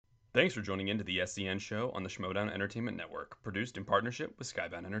Thanks for joining into the SEN show on the Schmodown Entertainment Network, produced in partnership with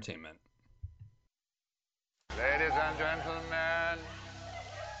Skybound Entertainment. Ladies and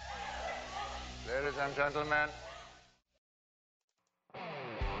gentlemen.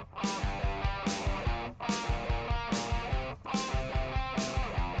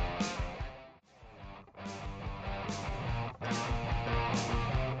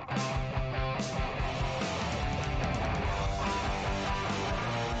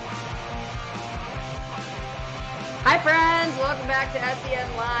 Hi friends, welcome back to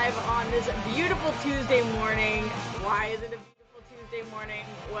SEN Live on this beautiful Tuesday morning. Why is it a beautiful Tuesday morning?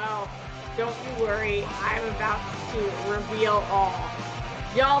 Well, don't you worry, I'm about to reveal all.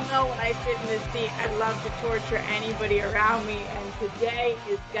 Y'all know when I sit in this seat, I love to torture anybody around me, and today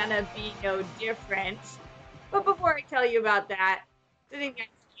is gonna be no different. But before I tell you about that, sitting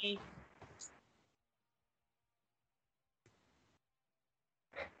next to me,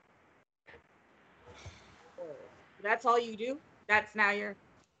 that's all you do? That's now you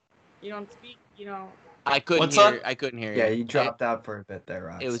don't speak, you don't. I couldn't What's hear. up? I couldn't hear Yeah, you. you dropped out for a bit there,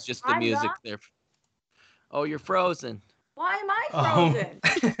 Rox. It was just the I'm music not. there. Oh, you're frozen. Why am I Oh.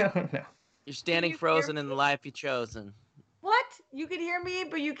 frozen? No. You're standing you hear frozen in me? the life you've chosen. What? You can hear me,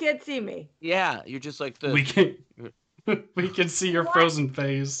 but you can't see me. Yeah, you're just like this. We can see your What? frozen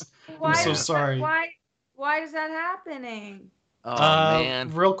face. I'm so Yeah. sorry. Why is that happening? Oh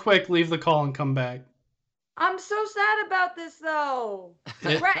man. Real quick, leave the call and come back. I'm so sad about this, though.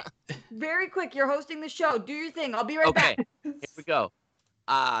 It- Brett, very quick. You're hosting the show. Do your thing. I'll be right Okay, back. here we go.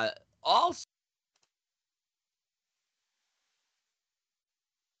 Also,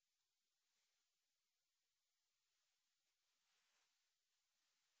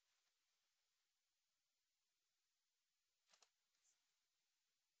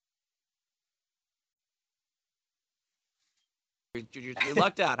 you're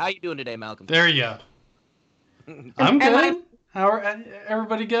lucked out. How you doing today, Malcolm? There you go. I'm Am I- good. How are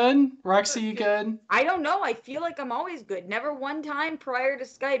everybody good? Roxy, you good? I don't know. I feel like I'm always good. Never one time prior to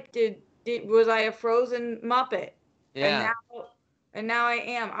Skype was I a frozen Muppet. Yeah. And now I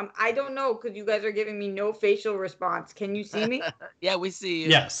am. I don't know because you guys are giving me no facial response. Can you see me? Yeah, we see you.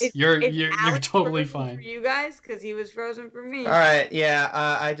 Yes, Is you're Alex totally frozen fine. for you guys because he was frozen for me. All right, yeah.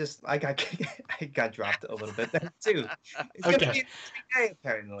 I got dropped a little bit there too. It's gonna Okay. be an interesting day,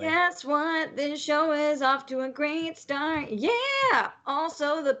 apparently. Guess what? This show is off to a great start. Yeah.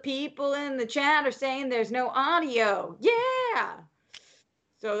 Also, the people in the chat are saying there's no audio. Yeah.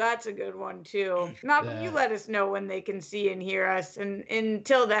 So that's a good one too. Malcolm, you Yeah. let us know when they can see and hear us. And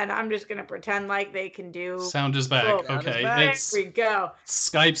until then, I'm just gonna pretend like they can do. Sound is back. Cool. Sound is Okay, back. There it's we go.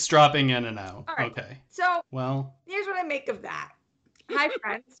 Skype's dropping in and out. All right. Okay. So Well, here's what I make of that. Hi,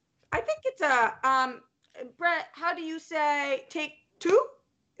 friends. I think it's Brett, how do you say take two?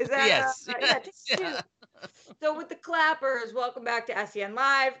 Is that Yes. yeah, take two. Yeah. So with the clappers, welcome back to SEN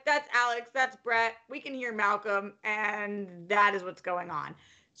Live. That's Alex, that's Brett. We can hear Malcolm, and that is what's going on.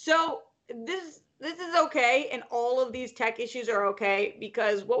 So this is okay, and all of these tech issues are okay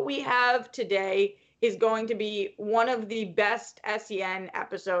because what we have today is going to be one of the best SEN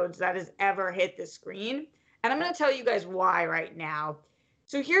episodes that has ever hit the screen. And I'm going to tell you guys why right now.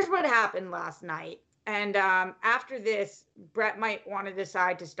 So here's what happened last night. And after this, Brett might want to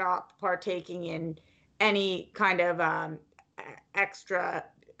decide to stop partaking in any kind of extra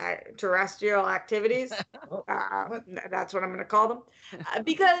terrestrial activities. That's what I'm going to call them.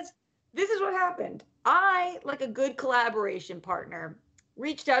 Because this is what happened. I, like a good collaboration partner,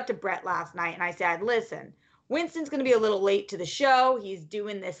 reached out to Brett last night and I said, listen, Winston's going to be a little late to the show. He's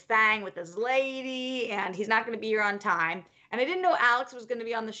doing this thing with his lady and he's not going to be here on time. And I didn't know Alex was going to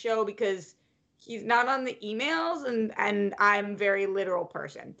be on the show because he's not on the emails and I'm a very literal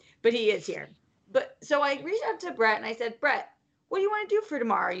person, but he is here. But so I reached out to Brett and I said, Brett, what do you want to do for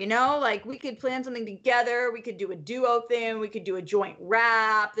tomorrow? You know, like we could plan something together. We could do a duo thing. We could do a joint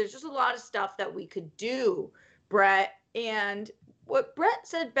rap. There's just a lot of stuff that we could do, Brett. And what Brett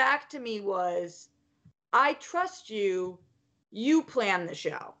said back to me was, I trust you. You plan the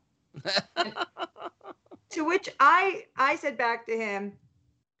show. To which I said back to him,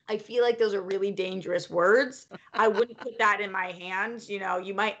 I feel like those are really dangerous words. I wouldn't put that in my hands. You know,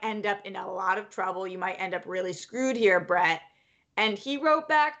 you might end up in a lot of trouble. You might end up really screwed here, Brett. And he wrote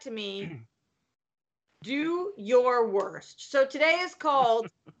back to me, do your worst. So today is called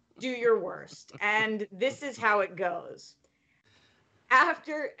Do Your Worst. And this is how it goes.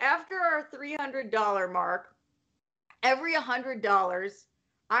 After our $300 mark, every $100,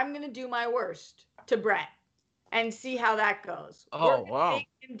 I'm going to do my worst to Brett and see how that goes. Oh, wow. Make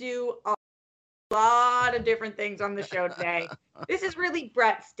him do lot of different things on the show today. This is really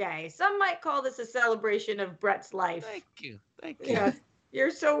Brett's day. Some might call this a celebration of Brett's life. Thank you. Thank you. Yes,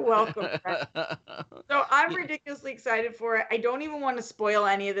 you're so welcome, Brett. So I'm ridiculously excited for it. I don't even want to spoil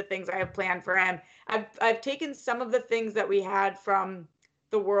any of the things I have planned for him. I've taken some of the things that we had from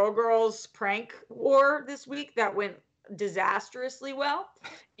the World Girls prank war this week that went disastrously well,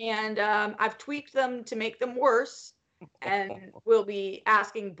 and I've tweaked them to make them worse. And we'll be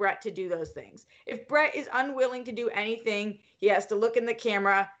asking Brett to do those things. If Brett is unwilling to do anything, he has to look in the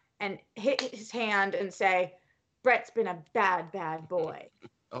camera and hit his hand and say, Brett's been a bad, bad boy.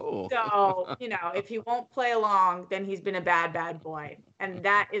 Oh. So, if he won't play along, then he's been a bad, bad boy. And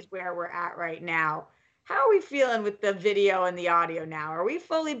that is where we're at right now. How are we feeling with the video and the audio now? Are we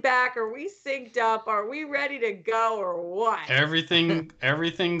fully back? Are we synced up? Are we ready to go or what?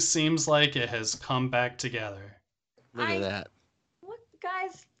 Everything seems like it has come back together. Look at that. Look,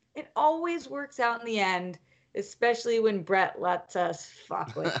 guys, it always works out in the end, especially when Brett lets us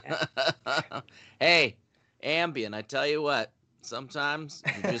fuck with it. Hey, Ambien, I tell you what, sometimes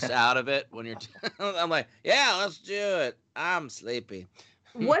you're just out of it when you're I'm like, yeah, let's do it. I'm sleepy.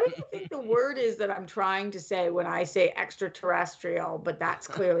 What do you think the word is that I'm trying to say when I say extraterrestrial, but that's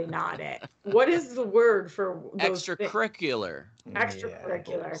clearly not it? What is the word for those extracurricular?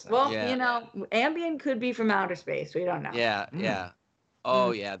 Extracurricular. Yeah, Well, Yeah. Ambien could be from outer space. We don't know. Yeah, yeah.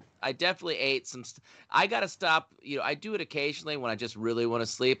 Oh, yeah. I definitely ate some. I got to stop. I do it occasionally when I just really want to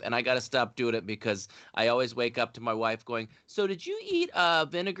sleep, and I got to stop doing it because I always wake up to my wife going, so did you eat a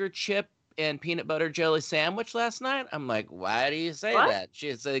vinegar chip and peanut butter jelly sandwich last night? I'm like, why do you say What? that?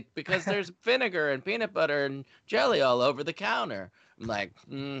 She's like, because there's vinegar and peanut butter and jelly all over the counter. I'm like,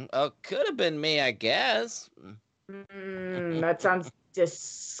 oh, could have been me, I guess. That sounds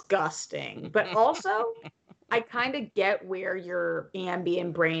disgusting. But also, I kind of get where your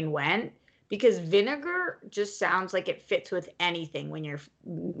Ambien brain went, because vinegar just sounds like it fits with anything when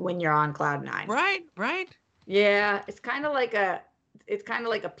you're on cloud nine. Right, right. Yeah, it's kind of like a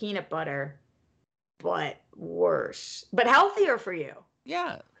peanut butter, but worse, but healthier for you.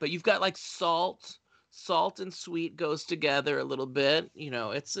 Yeah, but you've got like salt and sweet goes together a little bit.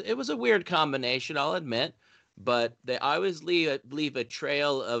 It was a weird combination, I'll admit, but I always leave a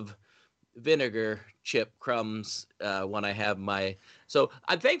trail of vinegar chip crumbs when I have my. So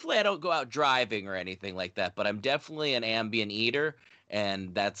thankfully I don't go out driving or anything like that, but I'm definitely an Ambien eater,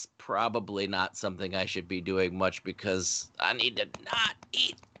 and that's probably not something I should be doing much because I need to not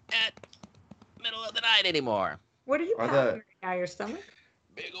eat at middle of the night anymore. What are you Are pounding the- right now? Your stomach?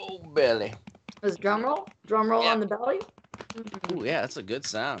 Big old belly. Was drum roll Yeah. on the belly? Ooh, yeah, that's a good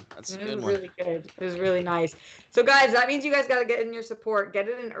sound. That's a It good was one. really good. It was really nice. So, guys, that means you guys got to get in your support. Get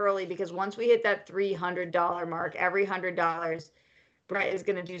it in early, because once we hit that $300 mark, every $100, Brett is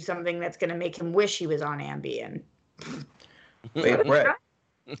going to do something that's going to make him wish he was on Ambien. Wait, Brett.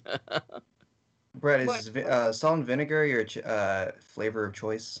 Brett, What? is salt and vinegar your flavor of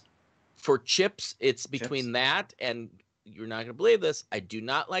choice? For chips, it's between that and, you're not going to believe this, I do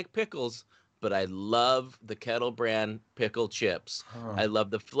not like pickles, but I love the Kettle brand pickle chips. Huh. I love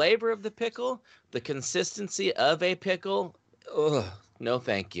the flavor of the pickle, the consistency of a pickle. Ugh, no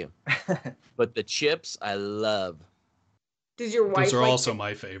thank you. But the chips, I love. Does your wife Those are like also to-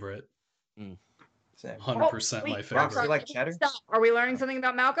 my favorite. Same. 100% my wait, Rox, favorite. you like cheddar? Stop. Are we learning something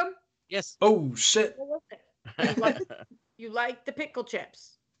about Malcolm? Yes. Oh shit! What was it? You like the pickle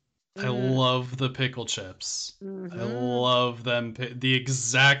chips. I love the pickle chips. I Mhm. love them. The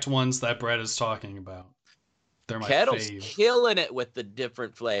exact ones that Brett is talking about. They're my Kettle's fave. killing it with the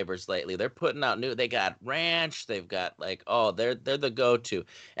different flavors lately. They're putting out new. They got ranch. They've got they're the go-to,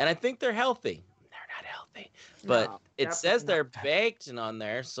 and I think they're healthy. They're not healthy, but No, it says definitely they're baked and on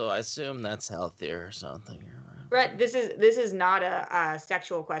there, so I assume that's healthier or something. Brett, this is not a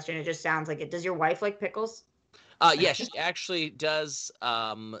sexual question. It just sounds like it. Does your wife like pickles? Yeah, she actually does.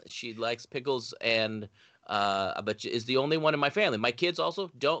 She likes pickles, and but she is the only one in my family. My kids also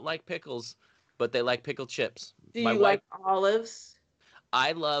don't like pickles, but they like pickled chips. Do My you wife, like olives?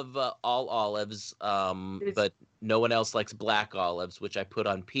 I love all olives, It's- but no one else likes black olives, which I put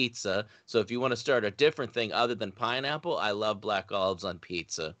on pizza. So if you want to start a different thing other than pineapple, I love black olives on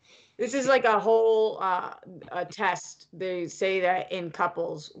pizza. This is like a whole a test. They say that in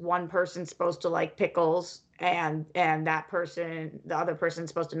couples, one person's supposed to like pickles, and the other person's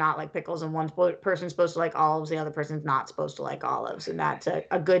supposed to not like pickles, and one person's supposed to like olives, the other person's not supposed to like olives, and that's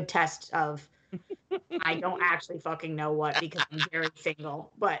a good test of. I don't actually fucking know what, because I'm very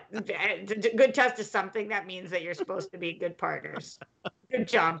single, but a good test is something that means that you're supposed to be good partners. Good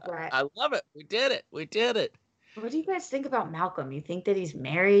job, Brett. I love it. We did it. We did it. What do you guys think about Malcolm? You think that he's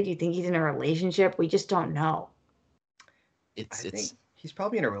married? You think he's in a relationship? We just don't know. I think he's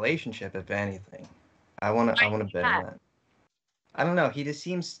probably in a relationship, if anything. I wanna bet on that. I don't know. He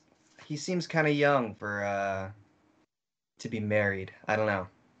seems kind of young for to be married. I don't know.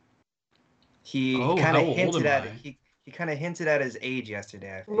 He Oh, kind how of old hinted am at I? he kind of hinted at his age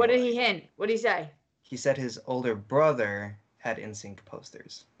yesterday. I feel What did like. he hint? What did he say? He said his older brother had NSYNC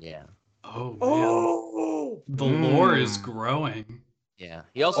posters. Yeah. Oh man, Oh, the lore is Mm. growing. Yeah.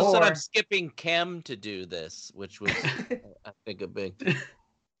 He also said I'm Or skipping chem to do this, which was I think a big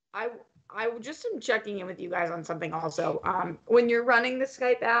I just am checking in with you guys on something also. When you're running the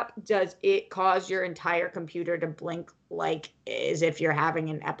Skype app, does it cause your entire computer to blink like as if you're having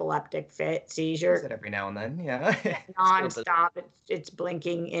an epileptic fit he seizure? said every now and then, yeah. Nonstop, it's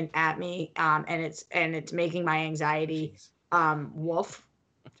blinking at me, and it's making my anxiety Jeez. wolf.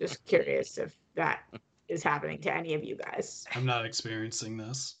 Just curious if that is happening to any of you guys. I'm not experiencing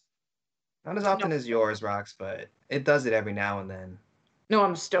this. Not as often No. as yours, Rox, but it does it every now and then. No,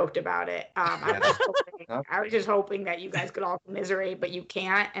 I'm stoked about it. Yeah. I was just hoping that you guys could all commiserate, but you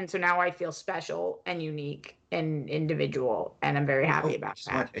can't, and so now I feel special and unique and individual, and I'm very happy about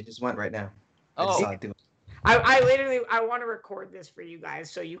that. It just went right now. I just Oh, saw it do I literally want to record this for you guys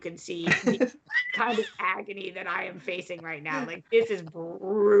so you can see the kind of agony that I am facing right now. Like, this is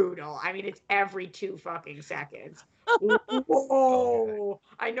brutal. I mean, it's every 2 fucking seconds. Whoa!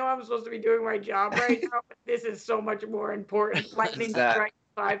 I know I'm supposed to be doing my job right now, but this is so much more important. Lightning That- strike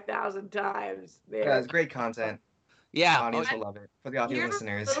 5,000 times. Yeah, There. it's great content. yeah. The audience Oh, will love it. For the audio Here's what I'm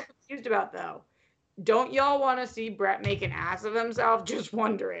a listeners. little confused about though. Don't y'all want to see Brett make an ass of himself? Just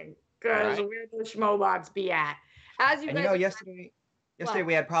wondering, because Right. where the schmobots be at? As you And guys you know, are yesterday What?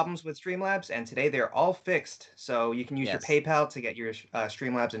 we had problems with Streamlabs, and today they're all fixed. So you can use your Yes. PayPal to get your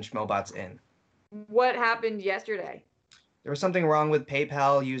Streamlabs and Schmobots in. What happened yesterday? There was something wrong with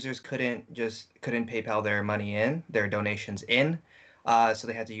PayPal. Users couldn't PayPal their money in, their donations in. So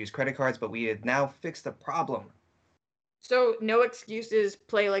they had to use credit cards, but we had now fixed the problem. So no excuses,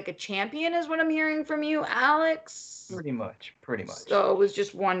 play like a champion is what I'm hearing from you, Alex. Pretty much. So I was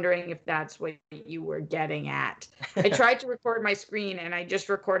just wondering if that's what you were getting at. I tried to record my screen and I just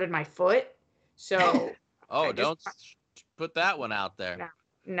recorded my foot. So Oh, I just- don't put that one out there.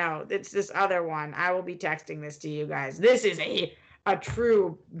 no, it's this other one. I will be texting this to you guys. This is a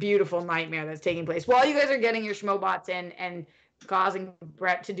true beautiful nightmare that's taking place while you guys are getting your schmobots in and causing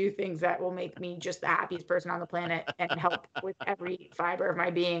Brett to do things that will make me just the happiest person on the planet and help with every fiber of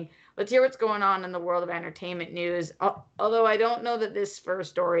my being. Let's hear what's going on in the world of entertainment news. Although I don't know that this first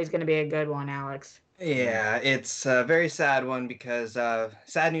story is going to be a good one, Alex. Yeah, it's a very sad one because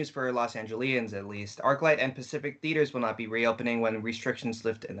sad news for Los Angeles at least. ArcLight and Pacific theaters will not be reopening when restrictions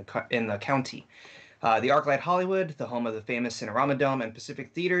lift in the county. The ArcLight Hollywood, the home of the famous Cinerama Dome, and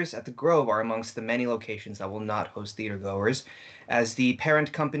Pacific Theaters at the Grove are amongst the many locations that will not host theatergoers, as the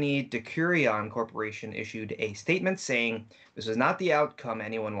parent company Decurion Corporation issued a statement saying this was not the outcome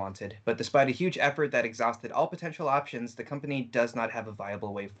anyone wanted, but despite a huge effort that exhausted all potential options, the company does not have a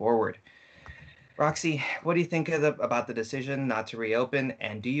viable way forward. Roxy, what do you think about the decision not to reopen,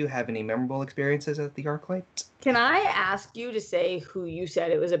 and do you have any memorable experiences at the ArcLight? Can I ask you to say who you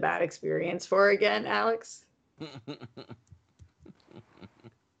said it was a bad experience for again, Alex?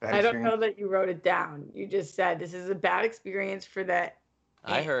 I don't know that you wrote it down. You just said this is a bad experience for that.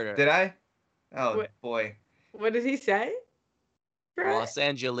 I heard it. Did I? Oh, What- boy. What did he say? Brett? Los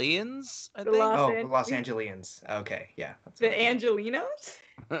Angeles, I The think. The Los Angeles. Okay, yeah. That's The what- Angelinos?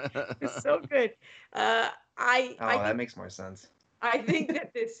 It's so good. that makes more sense. I think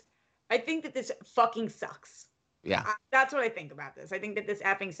that this fucking sucks. Yeah. That's what I think about this. I think that this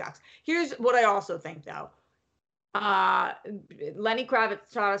effing sucks. Here's what I also think though. Lenny Kravitz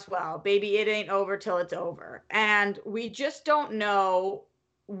taught us well, baby, it ain't over till it's over. And we just don't know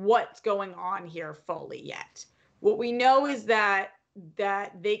what's going on here fully yet. What we know is that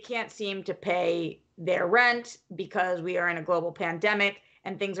they can't seem to pay their rent because we are in a global pandemic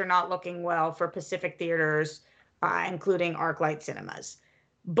and things are not looking well for Pacific theaters, including ArcLight cinemas.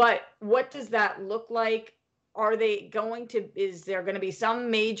 But what does that look like? Is there going to be some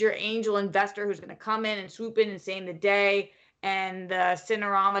major angel investor who's going to come in and swoop in and save the day, and the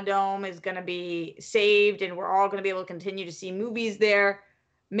Cinerama Dome is going to be saved and we're all going to be able to continue to see movies there?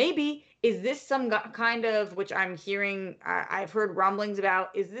 Maybe. Is this some kind of, which I'm hearing, I've heard rumblings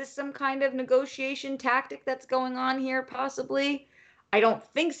about, is this some kind of negotiation tactic that's going on here possibly? I don't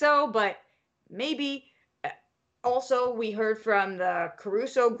think so, but maybe. Also, we heard from the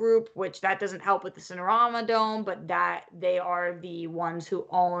Caruso Group, which that doesn't help with the Cinerama Dome, but that they are the ones who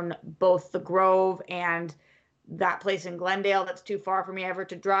own both the Grove and that place in Glendale that's too far for me ever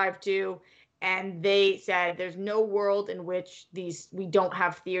to drive to. And they said there's no world in which we don't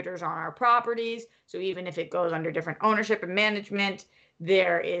have theaters on our properties. So even if it goes under different ownership and management,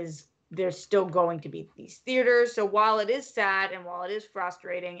 there's still going to be these theaters. So while it is sad and while it is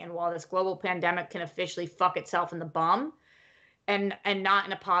frustrating and while this global pandemic can officially fuck itself in the bum, and not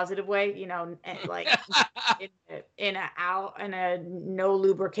in a positive way, like in a no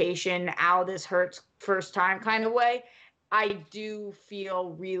lubrication, ow, this hurts first time kind of way, I do feel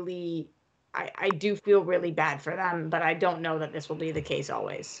really bad for them, but I don't know that this will be the case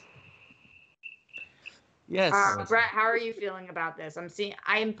always. Yes. Brett, how are you feeling about this?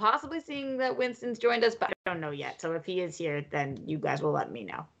 I am possibly seeing that Winston's joined us, but I don't know yet. So if he is here, then you guys will let me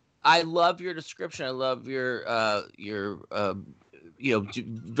know. I love your description. I love your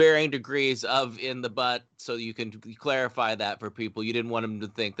varying degrees of in the butt, so you can clarify that for people. You didn't want them to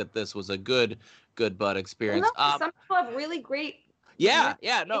think that this was a good butt experience. Well, no, some people have really great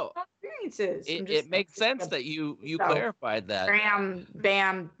experiences. It makes sense that you clarified that.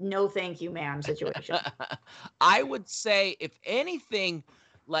 Bam, no thank you, ma'am situation. I would say, if anything,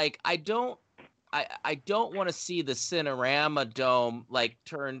 like I don't want to see the Cinerama Dome like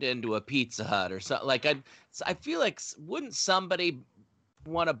turned into a Pizza Hut or something. Like I feel like, wouldn't somebody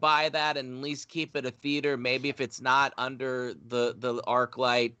want to buy that and at least keep it a theater? Maybe if it's not under the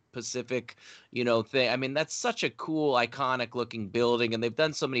ArcLight Pacific, thing. I mean, that's such a cool, iconic looking building, and they've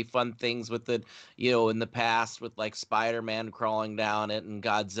done so many fun things with it, in the past, with like Spider-Man crawling down it and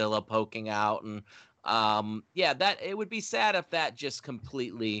Godzilla poking out, and that it would be sad if that just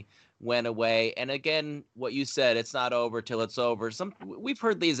completely went away. And again, what you said, it's not over till it's over. We've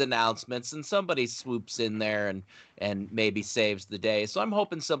heard these announcements, and somebody swoops in there and maybe saves the day. So I'm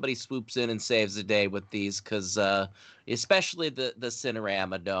hoping somebody swoops in and saves the day with these, because especially the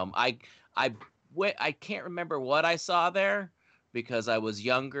Cinerama Dome. I can't remember what I saw there because I was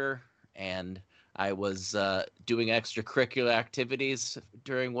younger and I was doing extracurricular activities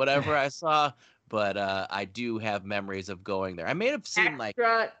during whatever I saw. But I do have memories of going there. I may have seen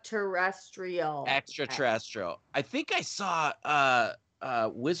extraterrestrial. I think I saw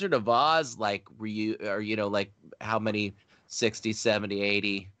Wizard of Oz, like like how many 60,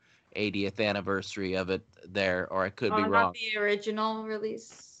 70, 80th anniversary of it there, or I could be wrong. Not the original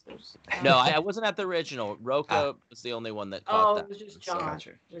release. No, I wasn't at the original. Roca was the only one that caught that. It was just John.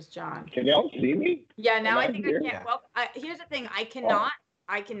 It was John. Can y'all see me? Yeah, now I think I can. Yeah. Well, here's the thing. I cannot.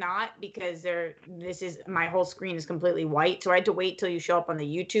 I cannot, because my whole screen is completely white. So I had to wait till you show up on the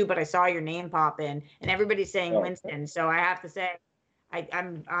YouTube, but I saw your name pop in and everybody's saying Winston. So I have to say,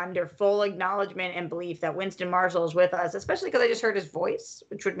 I'm under full acknowledgement and belief that Winston Marshall is with us, especially because I just heard his voice,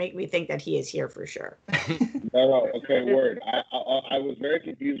 which would make me think that he is here for sure. No, okay, word. I was very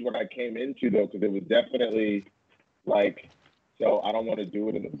confused when I came into, though, because it was definitely like, so I don't want to do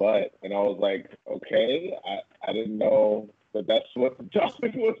it in the butt. And I was like, okay, I didn't know that that's what the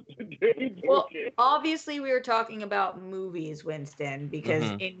topic was today. Well, obviously we were talking about movies, Winston, because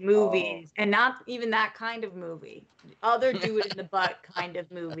in movies, and not even that kind of movie, other do it in the butt kind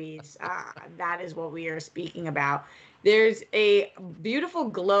of movies, that is what we are speaking about. There's a beautiful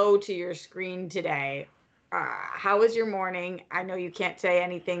glow to your screen today. How was your morning? I know you can't say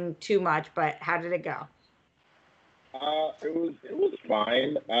anything too much, but how did it go? It was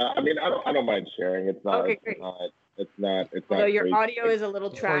fine. I mean, I don't mind sharing. It's not. Okay, great. It's not. Although your audio is a little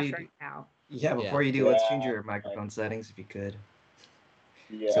trash right now. Yeah, before you do, let's change your microphone settings if you could.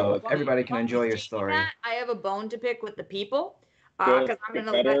 Yeah. So everybody can enjoy your story. I have a bone to pick with the people. Because I'm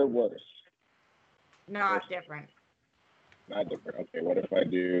gonna better or worse? Not different. Not different. Okay, what if I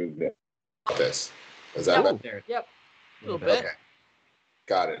do this? Is that better? Yep. A little bit. Okay.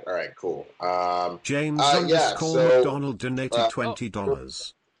 Got it. All right, cool. James McDonald donated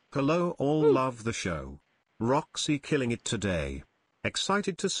 $20. Hello, all love the show. Roxy killing it today.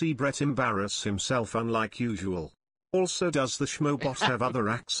 Excited to see Brett embarrass himself unlike usual. Also, does the Schmobot have other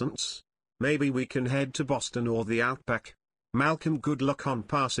accents? Maybe we can head to Boston or the Outback. Malcolm, good luck on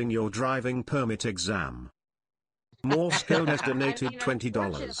passing your driving permit exam. Morse Code has donated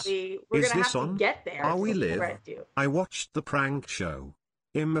 $20. Is this on? Are we live? I watched the prank show.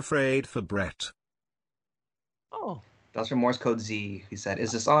 I'm afraid for Brett. Oh. That's from Morse Code Z. He said,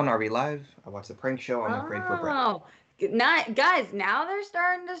 is this on? Are we live? I watched the prank show. I'm afraid for Brett. Guys, now they're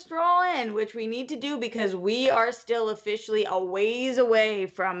starting to stroll in, which we need to do because we are still officially a ways away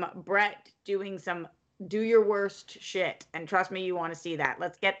from Brett doing some do your worst shit. And trust me, you want to see that.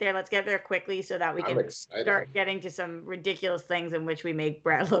 Let's get there. Let's get there quickly so that we can start getting to some ridiculous things in which we make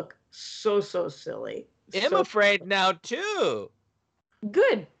Brett look so silly. I'm afraid now, too.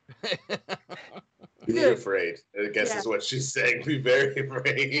 Good. Be afraid. I guess is what she's saying. Be very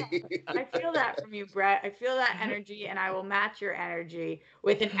afraid. I feel that from you, Brett. I feel that energy, and I will match your energy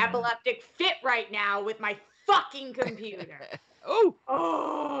with an epileptic fit right now with my fucking computer.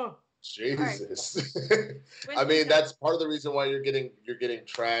 Oh. Jesus. Right. I mean, that's part of the reason why you're getting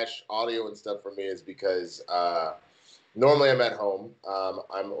trash audio and stuff from me is because normally I'm at home.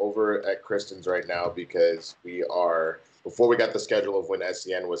 I'm over at Kristen's right now because before we got the schedule of when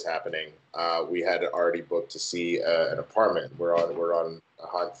SEN was happening, we had already booked to see an apartment. We're on a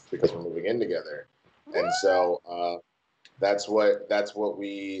hunt because we're moving in together, and so that's what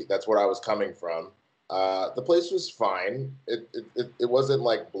I was coming from. The place was fine. It wasn't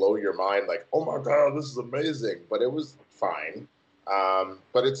like blow your mind, like, oh my God, this is amazing, but it was fine.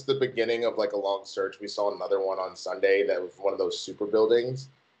 But it's the beginning of like a long search. We saw another one on Sunday that was one of those super buildings.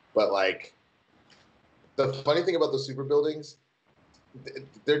 But like, the funny thing about those super buildings,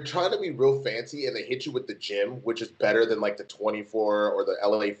 they're trying to be real fancy and they hit you with the gym, which is better than like the 24 or the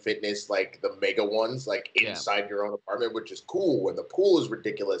LA Fitness, like the mega ones, like inside your own apartment, which is cool. And the pool is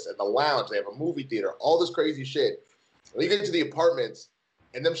ridiculous. And the lounge, they have a movie theater, all this crazy shit. When you get into the apartments,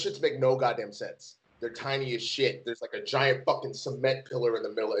 and them shits make no goddamn sense. They're tiny as shit. There's like a giant fucking cement pillar in the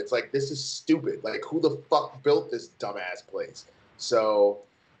middle. It's like, this is stupid. Like, who the fuck built this dumbass place? So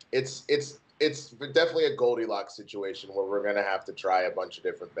it's definitely a Goldilocks situation where we're going to have to try a bunch of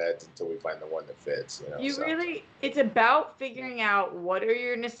different beds until we find the one that fits. It's about figuring out what are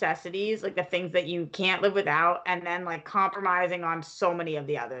your necessities, like the things that you can't live without, and then like compromising on so many of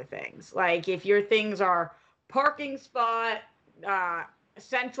the other things. Like if your things are parking spot,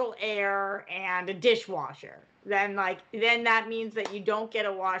 central air, and a dishwasher, then that means that you don't get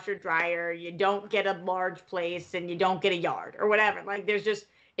a washer dryer, you don't get a large place, and you don't get a yard or whatever. Like there's just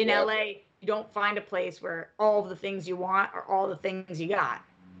in LA, you don't find a place where all the things you want are all the things you got.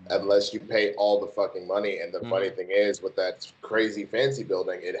 Unless you pay all the fucking money. And the funny thing is, with that crazy fancy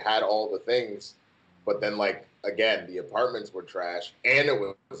building, it had all the things, but then like again, the apartments were trash and it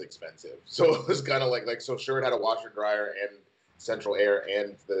was expensive. So it was kind of like so sure, it had a washer dryer and central air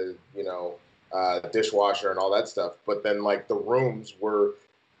and the dishwasher and all that stuff, but then like the rooms were,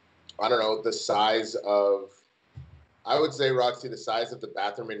 I don't know, the size of, I would say, Roxy, the size of the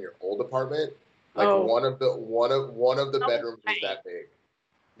bathroom in your old apartment. Like one of the bedrooms was that big.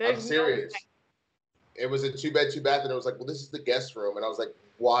 I'm serious. It was a 2-bed, 2-bath, and it was like, well, this is the guest room, and I was like,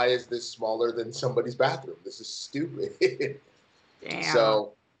 why is this smaller than somebody's bathroom? This is stupid. Damn.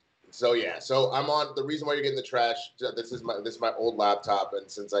 So yeah. So I'm on. The reason why you're getting the trash. This is my old laptop, and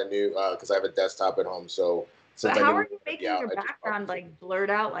since I knew, because I have a desktop at home, so since how are you making your background like blurred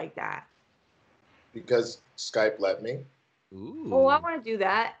out like that? Because Skype let me. Ooh. Oh, I want to do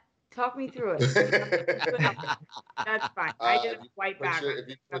that. Talk me through it. That's fine. I just white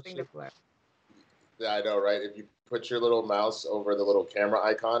background. Nothing to blur. Yeah, I know, right? If you put your little mouse over the little camera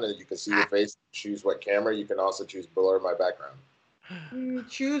icon and you can see your face, choose what camera. You can also choose blur my background.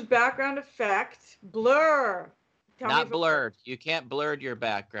 Choose background effect. Blur. Not blurred. You can't blur your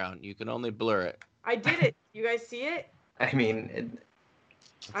background. You can only blur it. I did it. You guys see it? I mean,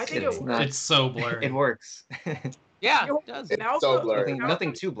 I think it works. It's so blurry. It works. Yeah, it does. It's so blurry.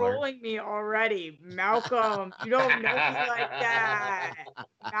 Nothing too blurry. Trolling me already, Malcolm. You don't know me like that,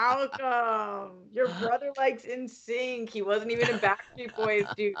 Malcolm. Your brother likes NSYNC. He wasn't even a Backstreet Boys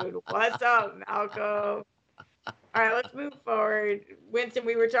dude. What's up, Malcolm? All right, let's move forward. Winston,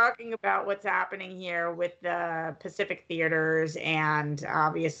 we were talking about what's happening here with the Pacific theaters and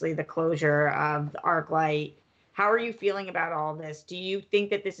obviously the closure of the ArcLight. How are you feeling about all this? Do you think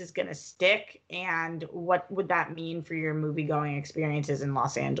that this is going to stick? And what would that mean for your movie-going experiences in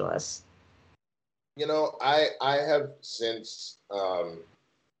Los Angeles? I have since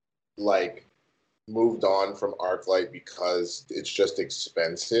moved on from ArcLight because it's just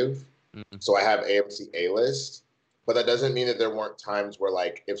expensive. Mm-hmm. So I have AMC A-List, but that doesn't mean that there weren't times where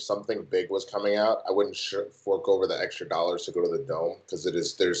like if something big was coming out, I wouldn't fork over the extra dollars to go to the Dome because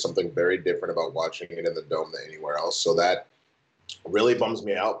there's something very different about watching it in the Dome than anywhere else. So that really bums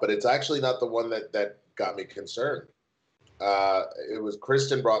me out, but it's actually not the one that got me concerned. It was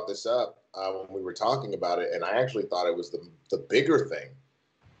Kristen brought this up when we were talking about it, and I actually thought it was the bigger thing.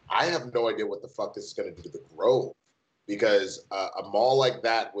 I have no idea what the fuck this is going to do to the Grove. Because a mall like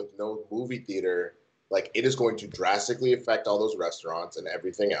that with no movie theater, like it is going to drastically affect all those restaurants and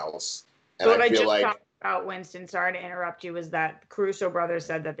everything else. And what I feel like talked about, Winston, sorry to interrupt you, is that Caruso brothers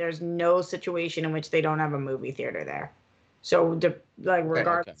said that there's no situation in which they don't have a movie theater there. So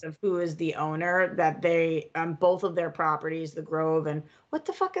regardless of who is the owner, that they both of their properties, the Grove and what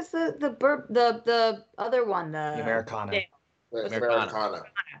the fuck is the other one, the Americana. Americana.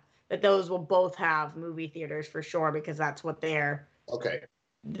 That those will both have movie theaters for sure, because that's what they're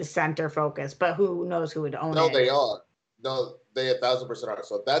the center focus. But who knows who would own it? No, they are. No, they 1,000% are.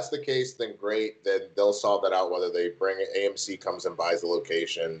 So if that's the case, then great. Then they'll solve that out. Whether they bring it, AMC comes and buys the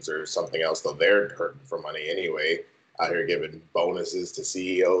locations or something else, though they're hurting for money anyway. Out here giving bonuses to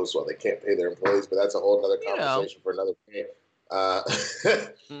CEOs while they can't pay their employees, but that's a whole other conversation for another day.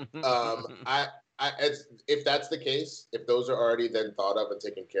 If that's the case, if those are already then thought of and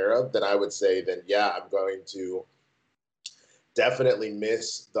taken care of, then I would say then I'm going to definitely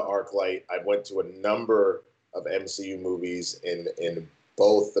miss the ArcLight. I went to a number of MCU movies in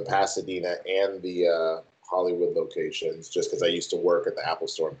both the Pasadena and the Hollywood locations, just because I used to work at the Apple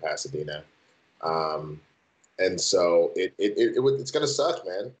Store in Pasadena. And so it's going to suck,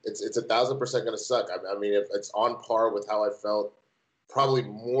 man. It's 1,000% going to suck. I mean, if it's on par with how I felt, probably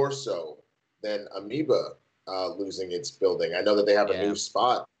more so than Amoeba losing its building. I know that they have a new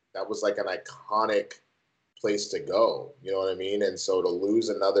spot. That was like an iconic place to go. You know what I mean? And so to lose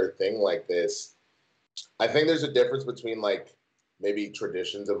another thing like this, I think there's a difference between like maybe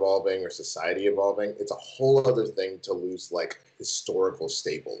traditions evolving or society evolving. It's a whole other thing to lose like historical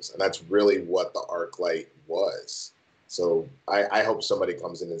staples. And that's really what the ArcLight was. So I hope somebody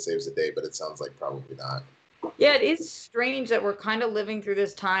comes in and saves the day, but it sounds like probably not. Yeah, it is strange that we're kind of living through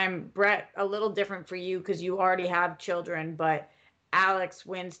this time. Brett, a little different for you because you already have children, but Alex,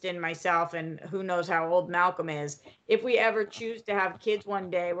 Winston, myself, and who knows how old Malcolm is. If we ever choose to have kids one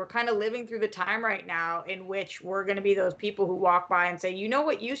day, we're kind of living through the time right now in which we're going to be those people who walk by and say, you know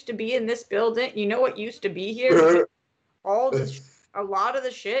what used to be in this building? You know what used to be here? A lot of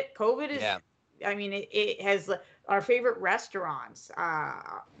the shit, COVID is, I mean, it has our favorite restaurants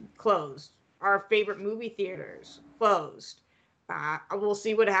closed. Our favorite movie theaters closed. We'll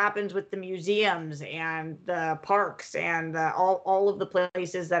see what happens with the museums and the parks and all of the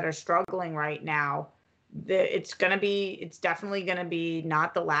places that are struggling right now. It's definitely going to be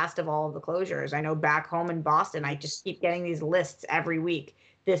not the last of all of the closures. I know back home in Boston, I just keep getting these lists every week.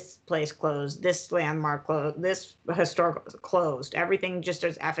 This place closed, this landmark closed, this historical closed. Everything just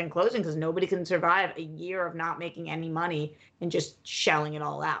is effing closing because nobody can survive a year of not making any money and just shelling it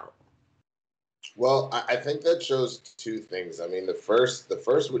all out. Well, I think that shows two things. I mean, the first,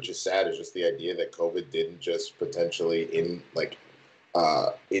 which is sad, is just the idea that COVID didn't just potentially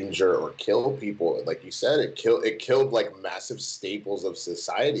injure or kill people. Like you said, it killed like massive staples of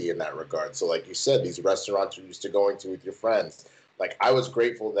society in that regard. So, like you said, these restaurants you're used to going to with your friends. Like I was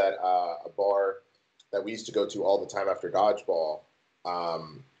grateful that a bar that we used to go to all the time after dodgeball,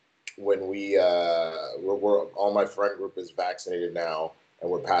 when we're all my friend group is vaccinated now. And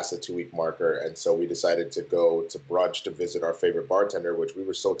we're past the 2-week marker. And so we decided to go to brunch to visit our favorite bartender, which we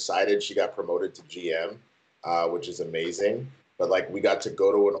were so excited. She got promoted to GM, which is amazing. But like we got to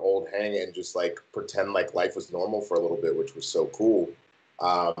go to an old hang and just like pretend like life was normal for a little bit, which was so cool.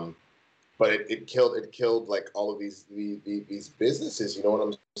 But it killed like all of these businesses, you know what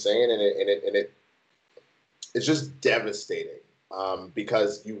I'm saying? And it's just devastating.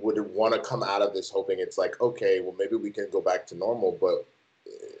 Because you would want to come out of this hoping it's like, okay, well, maybe we can go back to normal. But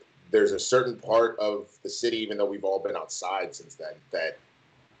there's a certain part of the city, even though we've all been outside since then, that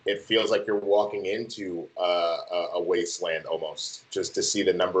it feels like you're walking into a wasteland almost, just to see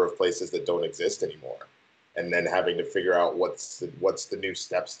the number of places that don't exist anymore. And then having to figure out what's the new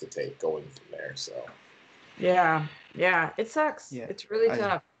steps to take going from there. So, yeah, it sucks. Yeah, it's really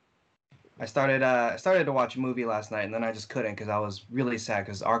tough. I started to watch a movie last night, and then I just couldn't because I was really sad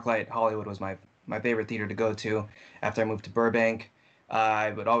because ArcLight Hollywood was my favorite theater to go to after I moved to Burbank.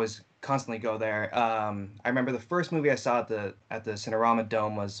 I would always constantly go there. I remember the first movie I saw at the Cinerama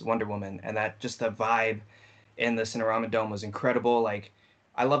Dome was Wonder Woman, and that just the vibe in the Cinerama Dome was incredible. Like,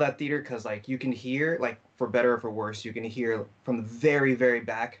 I love that theater because like you can hear, like for better or for worse, you can hear from the very, very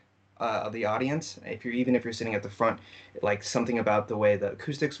back of the audience. If you're sitting at the front, like something about the way the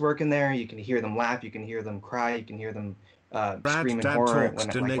acoustics work in there, you can hear them laugh, you can hear them cry, you can hear them scream in horror. Talks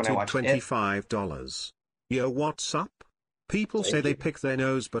donated $25. Yo, what's up? People say they pick their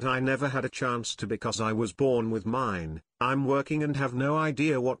nose, but I never had a chance to because I was born with mine. I'm working and have no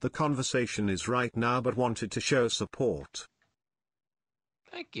idea what the conversation is right now, but wanted to show support.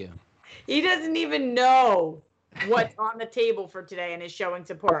 Thank you. He doesn't even know what's on the table for today and is showing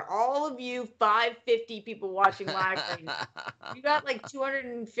support. All of you 550 people watching live right now, you got like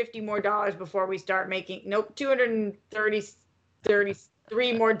 $250 more before we start making, nope, $233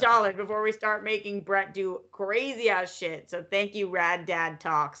 more before we start making Brett do crazy ass shit. So thank you, Rad Dad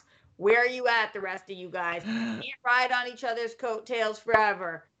Talks. Where are you at, the rest of you guys? Can't ride on each other's coattails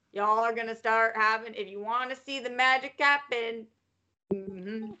forever. Y'all are gonna start having, if you want to see the magic happen,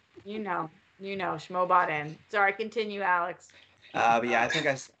 you know, Schmobot in. Sorry, continue, Alex. But yeah, I think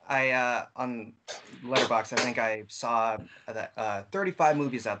I on Letterboxd, I think I saw that 35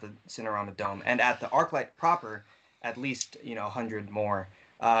 movies at the Cinerama Dome, and at the ArcLight proper, at least 100 more.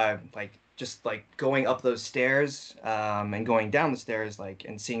 Like just like going up those stairs, and going down the stairs, like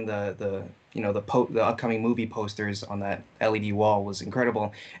and seeing the upcoming movie posters on that LED wall was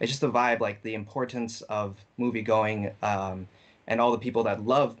incredible. It's just the vibe, like the importance of movie going, and all the people that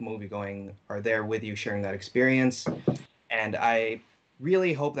love movie going are there with you, sharing that experience. And I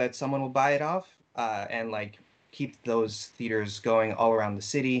really hope that someone will buy it off, and like keep those theaters going all around the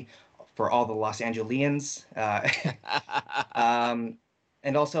city for all the Los Angeles.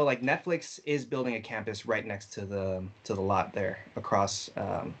 And also, like Netflix is building a campus right next to the lot there across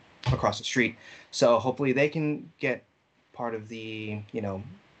the street. So hopefully they can get part of the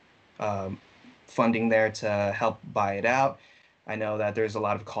funding there to help buy it out. I know that there's a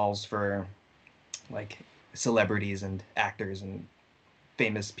lot of calls for like celebrities and actors and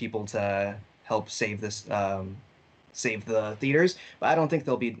famous people to help save the theaters, but I don't think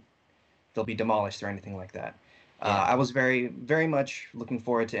they'll be demolished or anything like that. I was very, very much looking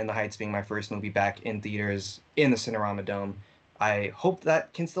forward to In the Heights being my first movie back in theaters in the Cinerama Dome. I hope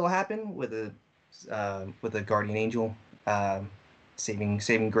that can still happen with a Guardian Angel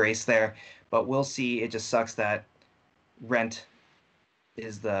saving grace there, but we'll see. It just sucks that rent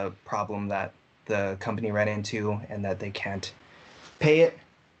is the problem that the company ran into and that they can't pay it,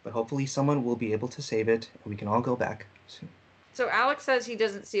 but hopefully someone will be able to save it and we can all go back soon. So Alex says he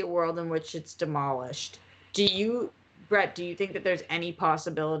doesn't see a world in which it's demolished. Brett, do you think that there's any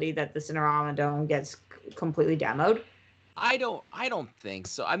possibility that the Cinerama Dome gets completely demoed? I don't think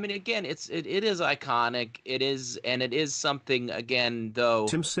so. I mean, again, it is iconic. It is something, again, though.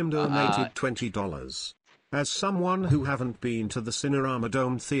 Tim Sim donated $20. As someone who haven't been to the Cinerama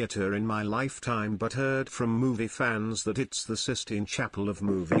Dome Theatre in my lifetime but heard from movie fans that it's the Sistine Chapel of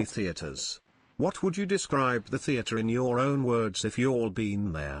movie theatres, what would you describe the theatre in your own words if you'll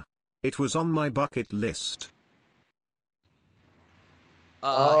been there? It was on my bucket list.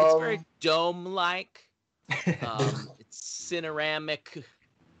 It's very dome-like. It's cineramic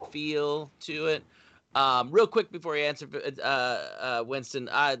feel to it. Real quick before you answer, Winston,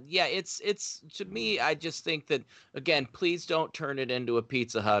 yeah, it's to me, I just think that, again, please don't turn it into a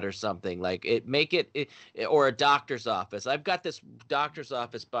Pizza Hut or something. Like make it or a doctor's office. I've got this doctor's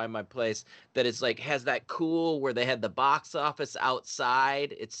office by my place that is like has that cool where they had the box office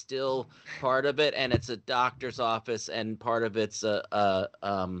outside. It's still part of it, and it's a doctor's office, and part of it's not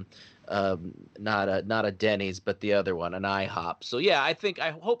a Denny's, but the other one, an IHOP. So yeah, I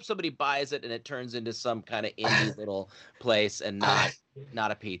hope somebody buys it and it turns into some kind of indie little place and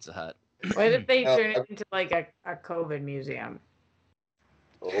not a Pizza Hut. What if they turn it into like a COVID museum?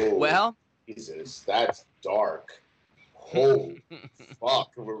 Oh, well, Jesus, that's dark. Oh,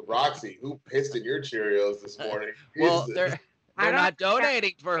 fuck, Roxy, who pissed in your Cheerios this morning? Well, they're not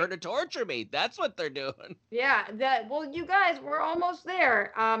donating for her to torture me. That's what they're doing. Yeah, well, you guys, we're almost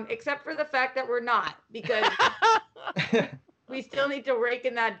there, except for the fact that we're not, because we still need to rake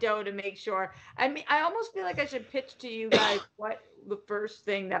in that dough to make sure. I mean, I almost feel like I should pitch to you guys what the first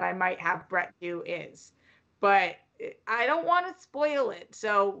thing that I might have Brett do is, but I don't want to spoil it.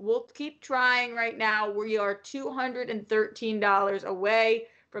 So we'll keep trying right now. We are $213 away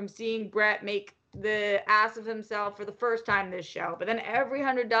from seeing Brett make the ass of himself for the first time this show, but then every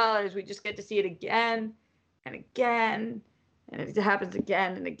 $100 we just get to see it again and again, and it happens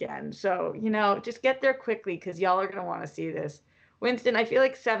again and again. So just get there quickly because y'all are gonna want to see this. Winston, I feel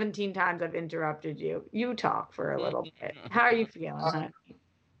like 17 times I've interrupted you. You talk for a little bit. How are you feeling, honey?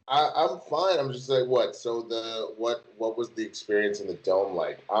 I'm fine. I'm just like, what? So what was the experience in the dome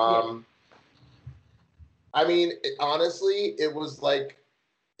like? I mean, honestly, it was like.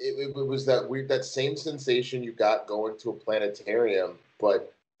 It was that same sensation you got going to a planetarium,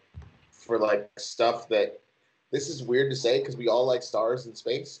 but for like stuff that this is weird to say because we all like stars and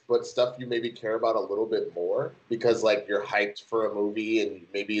space, but stuff you maybe care about a little bit more because like you're hyped for a movie and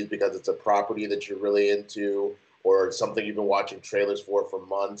maybe it's because it's a property that you're really into or something you've been watching trailers for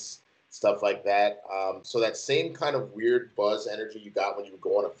months, stuff like that. So that same kind of weird buzz energy you got when you would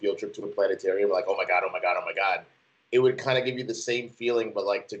go on a field trip to a planetarium, like, oh my God, oh my God, oh my God. It would kind of give you the same feeling, but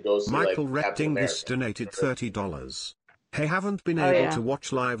like to go see Michael like Captain America. donated $30. Hey, haven't been able to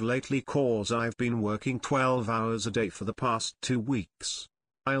watch live lately cause I've been working 12 hours a day for the past 2 weeks.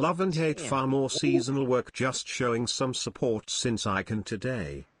 I love and hate far more seasonal work, just showing some support since I can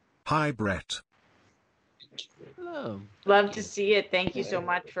today. Hi, Brett. Oh, Love to see it. Thank you so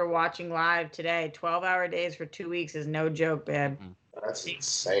much for watching live today. 12-hour days for 2 weeks is no joke, babe. That's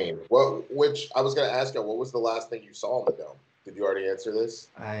insane. Which I was going to ask you, what was the last thing you saw in the dome? Did you already answer this?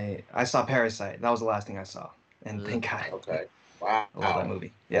 I saw Parasite. That was the last thing I saw, and thank God. Okay. Wow. I love that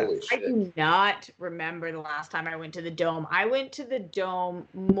movie. Yeah. Holy I shit. do not remember the last time I went to the Dome. I went to the Dome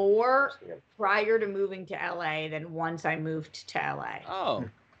more prior to moving to LA than once I moved to LA. Oh.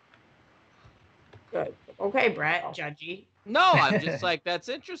 Good. Okay, Brett, judgy. No, I'm just like, that's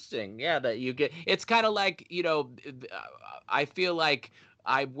interesting. Yeah, that you get. It's kind of like, I feel like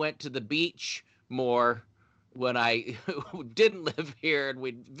I went to the beach more when I didn't live here and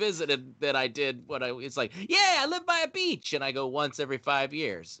we visited than I did when it's like, yeah, I live by a beach and I go once every 5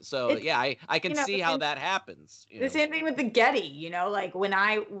 years. So yeah, I can see how that happens. The same thing with the Getty, like when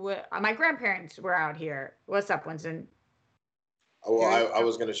my grandparents were out here. What's up, Winston? Well, I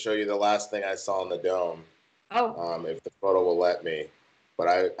was going to show you the last thing I saw in the dome. Oh. If the photo will let me.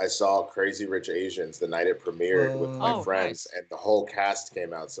 But I saw Crazy Rich Asians the night it premiered with my friends, and the whole cast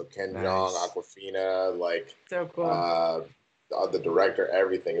came out. So Ken Jeong, Awkwafina, so cool. The director,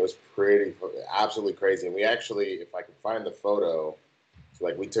 everything. It was absolutely crazy. And we actually, if I can find the photo,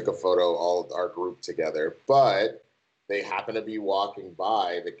 we took a photo, all our group together. But they happened to be walking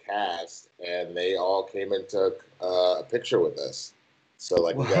by the cast, and they all came and took a picture with us. So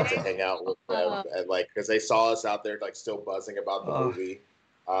we got to hang out with them, and because they saw us out there still buzzing about the movie,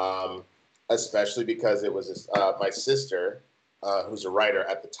 especially because it was my sister, who's a writer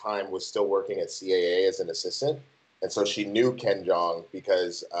at the time, was still working at CAA as an assistant, and so she knew Ken Jeong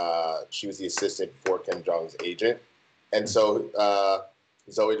because she was the assistant for Ken Jeong's agent, and so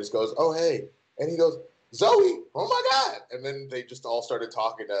Zoe just goes, "Oh hey," and he goes, "Zoe, oh my God," and then they just all started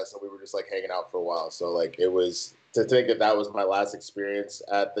talking to us, and we were just hanging out for a while. So it was. To think that was my last experience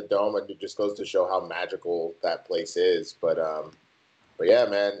at the Dome, and it just goes to show how magical that place is. But yeah,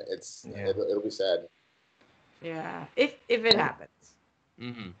 man, it'll be sad. Yeah, if it happens.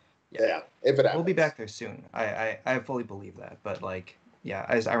 Mm-hmm. Yeah, if it happens. We'll be back there soon. I fully believe that. But yeah,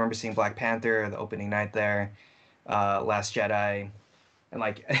 I remember seeing Black Panther, the opening night there, Last Jedi, and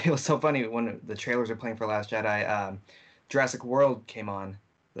it was so funny when the trailers were playing for Last Jedi. Jurassic World came on,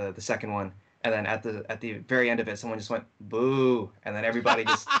 the second one. And then at the very end of it, someone just went boo, and then everybody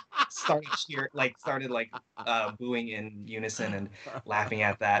just started booing in unison and laughing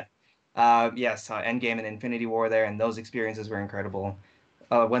at that. Yes, Endgame and Infinity War there, and those experiences were incredible.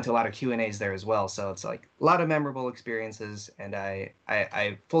 Went to a lot of Q&As there as well, so it's a lot of memorable experiences, and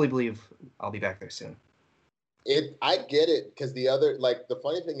I fully believe I'll be back there soon. I get it, because the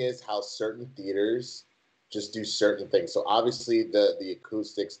funny thing is how certain theaters just do certain things. So obviously the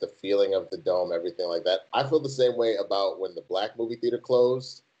acoustics, the feeling of the dome, everything like that. I feel the same way about when the Black movie theater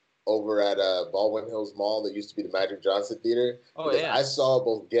closed over at Baldwin Hills Mall that used to be the Magic Johnson Theater. Oh, yeah. I saw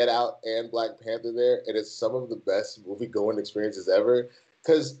both Get Out and Black Panther there, and it's some of the best movie-going experiences ever.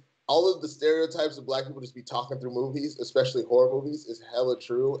 Because all of the stereotypes of Black people just be talking through movies, especially horror movies, is hella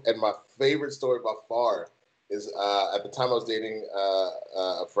true. And my favorite story by far is at the time I was dating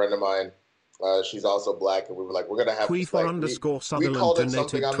a friend of mine. She's also Black, and we were we're gonna have. Queefor_Sutherland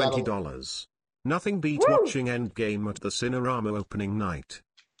donated $20. Nothing beat watching Endgame at the Cinerama opening night.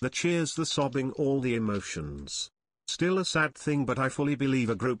 The cheers, the sobbing, all the emotions. Still a sad thing, but I fully believe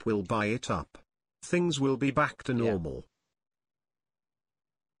a group will buy it up. Things will be back to normal.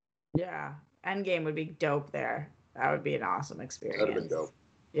 Yeah, Endgame would be dope there. That would be an awesome experience. That would have been dope.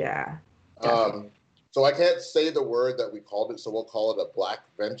 Yeah. So I can't say the word that we called it, so we'll call it a Black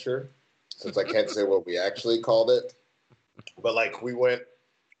venture, since I can't say what we actually called it. But we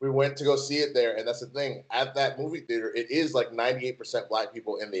went to go see it there, and that's the thing. At that movie theater, it is 98% Black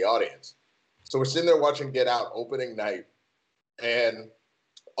people in the audience. So we're sitting there watching Get Out opening night, and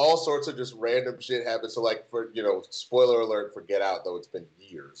all sorts of just random shit happens. So for spoiler alert for Get Out, though it's been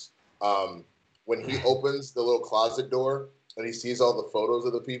years. When he opens the little closet door and he sees all the photos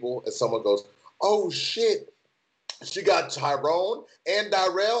of the people, and someone goes, "Oh shit, she got Tyrone and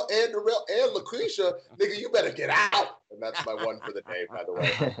Darrell and Darrell and LaQuisha. Nigga, you better get out." And that's my one for the day, by the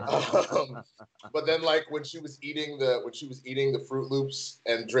way. But then when she was eating the Fruit Loops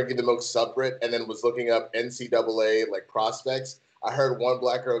and drinking the milk separate, and then was looking up NCAA prospects, I heard one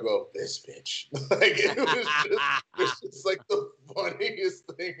Black girl go, "This bitch." It was just the funniest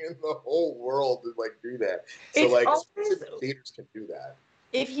thing in the whole world to do that. So theaters can do that.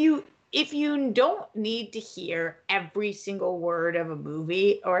 If you don't need to hear every single word of a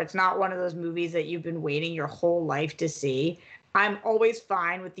movie, or it's not one of those movies that you've been waiting your whole life to see, I'm always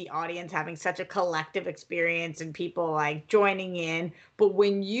fine with the audience having such a collective experience and people joining in. But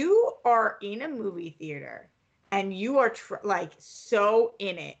when you are in a movie theater and you are like so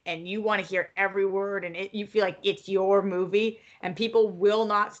in it and you want to hear every word and you feel like it's your movie and people will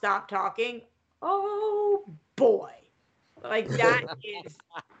not stop talking. Oh boy. Like that is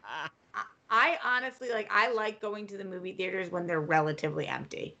I honestly I like going to the movie theaters when they're relatively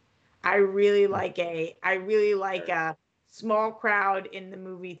empty. I really like a small crowd in the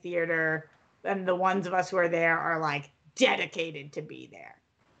movie theater, and the ones of us who are there are like dedicated to be there.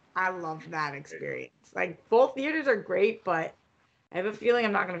 I love that experience. Like both theaters are great, but I have a feeling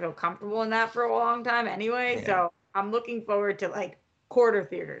I'm not going to feel comfortable in that for a long time anyway. Yeah. So I'm looking forward to like quarter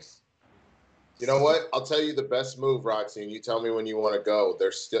theaters. You know what? I'll tell you the best move, Roxy, and you tell me when you want to go.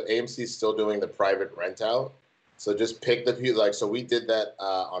 There's still AMC's still doing the private rent out. So just pick so we did that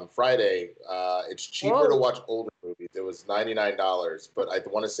on Friday. It's cheaper to watch older movies. It was $99, but I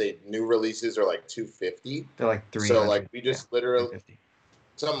want to say new releases are like $250. They're like 300. So like we just literally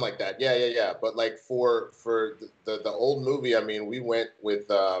something like that. Yeah. But like for the old movie, I mean, we went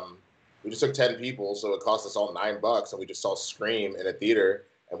with we just took 10 people, so it cost us all $9, and we just saw Scream in a theater,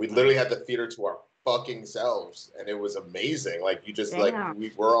 and we literally had the theater to our fucking selves, and it was amazing. Like you just like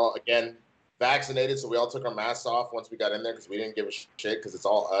we were all again vaccinated, so we all took our masks off once we got in there because we didn't give a shit because it's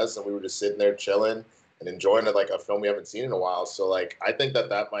all us, and we were just sitting there chilling and enjoying it like a film we haven't seen in a while. So like I think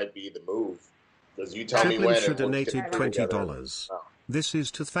that might be the move because you tell me when. Triplin donated $20. This is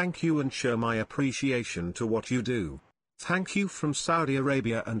to thank you and show my appreciation to what you do. Thank you from Saudi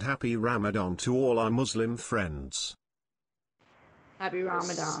Arabia and happy Ramadan to all our Muslim friends. Happy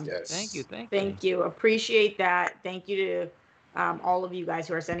Ramadan. Yes. Thank you. Appreciate that. Thank you to all of you guys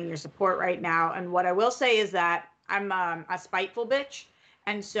who are sending your support right now. And what I will say is that I'm a spiteful bitch.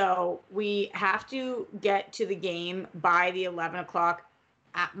 And so we have to get to the game by the 11 o'clock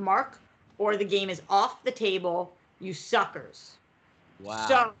mark, or the game is off the table, you suckers. Wow.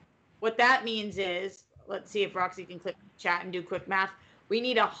 So what that means is, let's see if Roxy can click chat and do quick math. We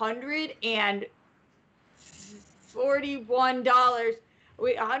need $141.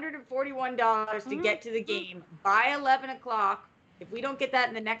 $141 to get to the game by 11 o'clock. If we don't get that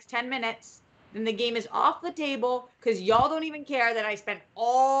in the next 10 minutes, then the game is off the table because y'all don't even care that I spent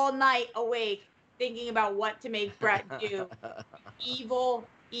all night awake thinking about what to make Brett do. Evil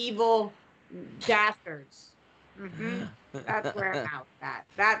dastards. That's where I'm at.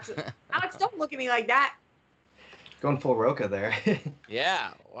 That's Alex, don't look at me like that. Going full Roka there.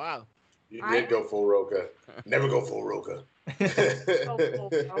 Yeah, wow. You did go full Roka. Never go full Roka.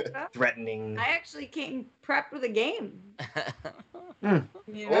 Threatening. I actually came prepped with a game. You know?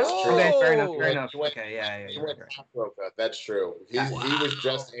 That's true. Okay, fair enough. Went, Okay, yeah. You went half Roka. That's true. He was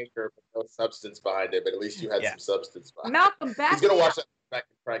just Anchor with no substance behind it, but at least you had some substance behind Malcolm, back. He's gonna watch that back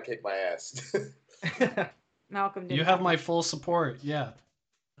and try and kick my ass. Malcolm, you have my full support. Yeah.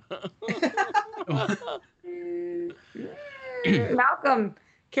 Malcolm,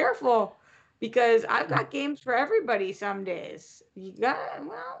 careful, because I've got games for everybody some days. You got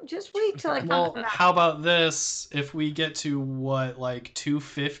just wait till I come. Well, how about this? If we get to like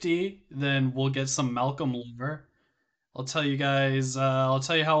 250, then we'll get some Malcolm lore. I'll tell you guys. I'll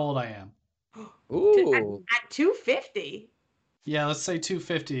tell you how old I am. Ooh. At 250. Yeah, let's say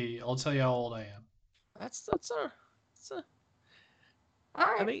 250. I'll tell you how old I am. That's a. All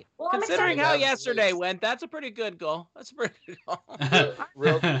right. I mean, well, considering how yesterday went, that's a pretty good goal. That's a pretty good goal.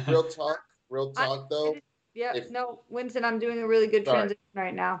 real talk though. Winston, I'm doing a really good transition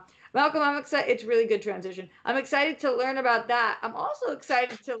right now. Malcolm, I'm excited. It's really good transition. I'm excited to learn about that. I'm also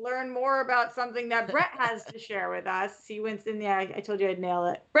excited to learn more about something that Brett has to share with us. See, Winston, I told you I'd nail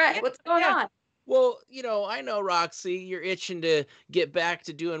it. Brett, what's going on? Well, I know, Roxy, you're itching to get back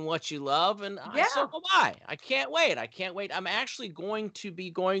to doing what you love, and so am I. I can't wait. I'm actually going to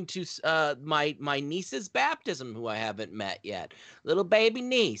my niece's baptism, who I haven't met yet. Little baby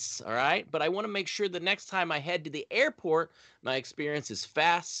niece, all right? But I want to make sure the next time I head to the airport, my experience is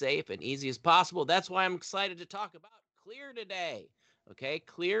fast, safe, and easy as possible. That's why I'm excited to talk about Clear today. Okay,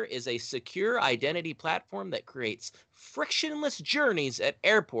 Clear is a secure identity platform that creates frictionless journeys at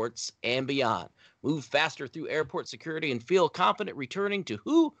airports and beyond. Move faster through airport security and feel confident returning to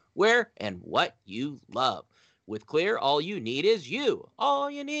who, where, and what you love. With Clear, all you need is you.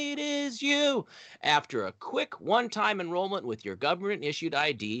 All you need is you. After a quick one-time enrollment with your government-issued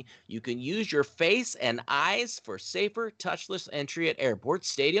ID, you can use your face and eyes for safer, touchless entry at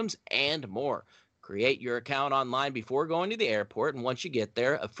airports, stadiums, and more. Create your account online before going to the airport, and once you get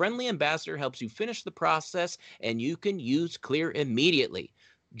there, a friendly ambassador helps you finish the process, and you can use Clear immediately.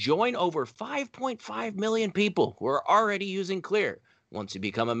 Join over 5.5 million people who are already using Clear. Once you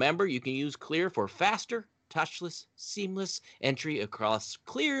become a member, you can use Clear for faster, touchless, seamless entry across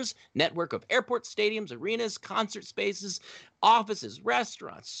Clear's network of airports, stadiums, arenas, concert spaces, offices,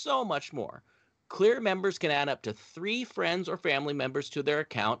 restaurants, so much more. Clear members can add up to 3 friends or family members to their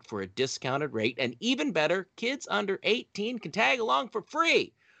account for a discounted rate. And even better, kids under 18 can tag along for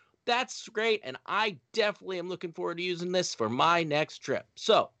free. That's great, and I definitely am looking forward to using this for my next trip.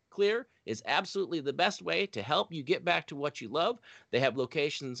 So, Clear is absolutely the best way to help you get back to what you love. They have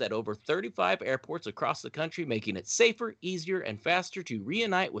locations at over 35 airports across the country, making it safer, easier, and faster to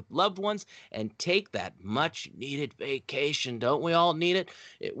reunite with loved ones and take that much-needed vacation. Don't we all need it?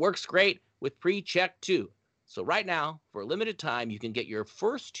 It works great with pre-check, too. So right now, for a limited time, you can get your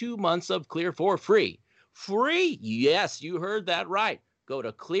first 2 months of Clear for free. Free! Yes, you heard that right. Go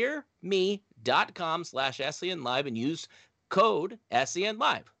to clearme.com/SENlive and use code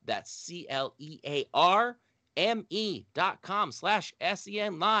SENlive. That's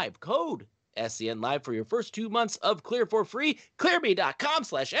CLEARME.com/SENlive. Code SENlive for your first 2 months of Clear for free.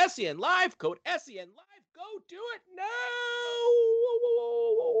 Clearme.com/SENlive. Code SENlive. Go do it now.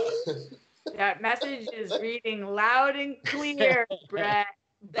 That message is reading loud and clear, Brett.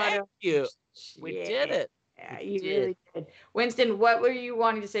 Thank you. We did it. Yeah, you really did. Winston, what were you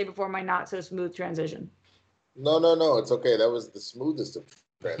wanting to say before my not so smooth transition? No, it's okay. That was the smoothest of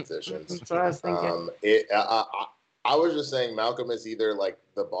transitions. That's what I was thinking. I was just saying Malcolm is either like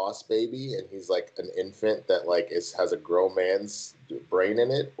the boss baby and he's like an infant that like has a grown man's brain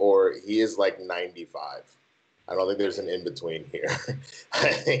in it, or he is like 95. I don't think there's an in-between here.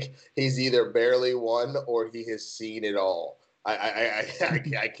 I think he's either barely one or he has seen it all. I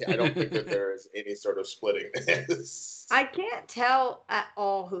don't think that there is any sort of splitting this. I can't tell at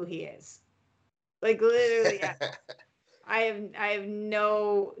all who he is. Like literally, I have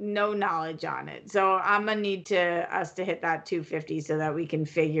no knowledge on it. So I'm gonna need us to hit that 250 so that we can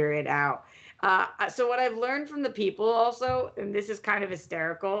figure it out. So what I've learned from the people also, and this is kind of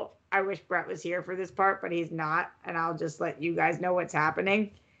hysterical. I wish Brett was here for this part, but he's not, and I'll just let you guys know what's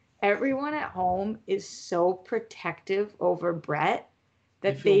happening. Everyone at home is so protective over Brett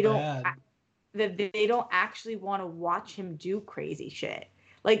that they don't actually want to watch him do crazy shit.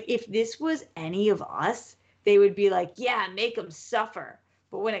 Like if this was any of us, they would be like, yeah, make him suffer.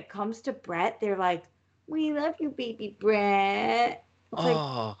 But when it comes to Brett, they're like, we love you, baby Brett. It's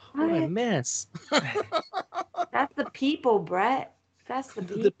what a mess. That's the people, Brett. That's the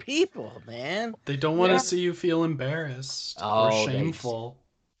people. The people, man. They don't want to see you feel embarrassed or shameful.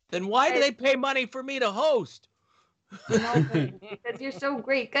 Then why do they pay money for me to host? No, because you're so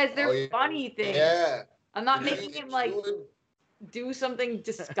great. Guys, they're funny things. Yeah. I'm not making him like do something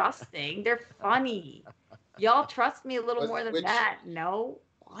disgusting. They're funny. Y'all trust me a little more than that. No?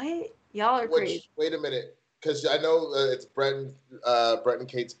 What? Y'all are crazy. Wait a minute. Because I know it's Brett and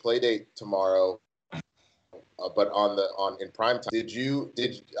Kate's play date tomorrow. But in prime time, did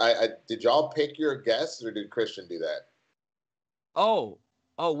y'all pick your guests or did Christian do that? Oh,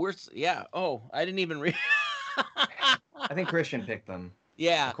 I didn't even read. I think Christian picked them.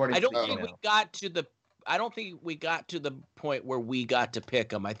 Yeah, I don't think we got to the point where we got to pick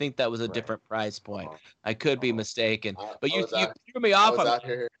them. I think that was a different price point. I could be mistaken, but you threw me off.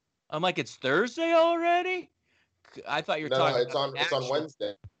 I'm like, it's Thursday already. I thought you were talking. No, it's on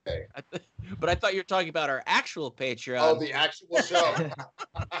Wednesday. But I thought you were talking about our actual Patreon. Oh, the actual show.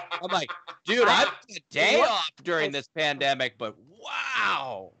 I'm like, dude, I've got a day off during this pandemic, but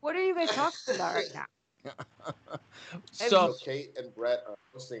wow. What are you guys talking about right now? So Kate and Brett are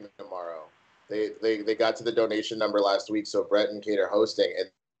hosting tomorrow. They got to the donation number last week, so Brett and Kate are hosting,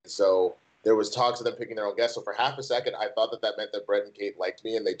 and so there was talks of them picking their own guests. So for half a second, I thought that meant that Brett and Kate liked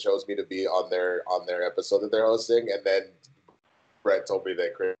me and they chose me to be on their episode that they're hosting, and then Brett told me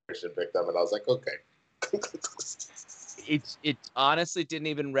that Christian picked them, and I was like, okay. It honestly didn't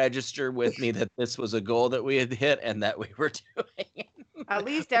even register with me that this was a goal that we had hit and that we were doing it. At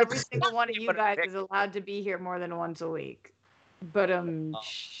least every single one of you guys is allowed to be here more than once a week. But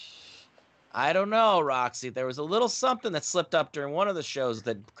I don't know, Roxy. There was a little something that slipped up during one of the shows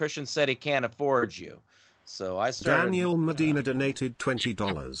that Christian said he can't afford you. So I started. Daniel Medina donated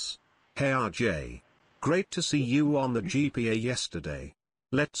 $20. Hey RJ. Great to see you on the GPA yesterday.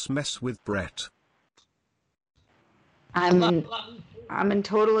 Let's mess with Brett. I'm in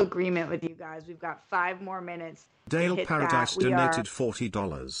total agreement with you guys. We've got 5 more minutes. Dale Paradise donated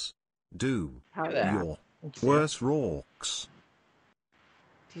 $40. Do your worst, Rorks.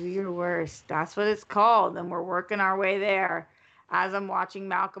 Do your worst. That's what it's called. And we're working our way there. As I'm watching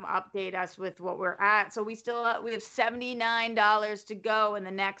Malcolm update us with what we're at. So we have $79 to go in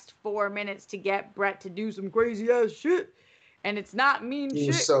the next 4 minutes to get Brett to do some crazy ass shit. And it's not mean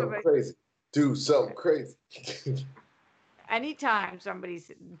shit. So crazy. Do something crazy. Anytime somebody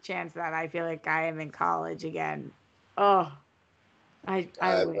chants that, I feel like I am in college again. Oh, I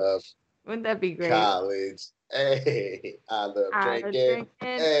wish. love Wouldn't that be great? college. Hey, I love drinking.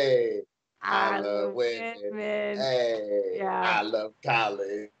 Hey, I love women. Hey, Yeah. I love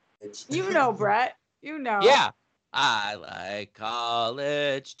college. You know, Brett. You know. Yeah. I like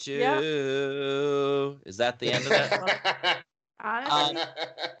college too. Yep. Is that the end of that song? Honestly.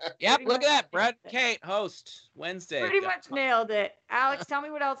 Yep, look at that. Brett Kate, host, Wednesday. Pretty much nailed it. Alex, tell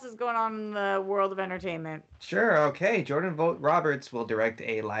me what else is going on in the world of entertainment. Sure, okay. Jordan Vogt Roberts will direct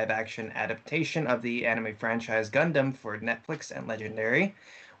a live-action adaptation of the anime franchise Gundam for Netflix and Legendary,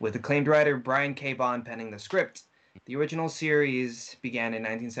 with acclaimed writer Brian K. Vaughan penning the script. The original series began in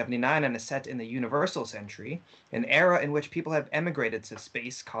 1979 and is set in the Universal Century, an era in which people have emigrated to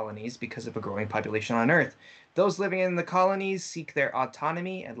space colonies because of a growing population on Earth. Those living in the colonies seek their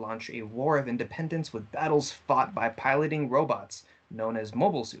autonomy and launch a war of independence with battles fought by piloting robots known as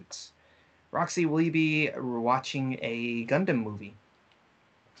mobile suits. Roxy, will you be watching a Gundam movie?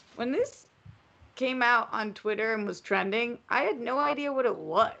 When this came out on Twitter and was trending, I had no idea what it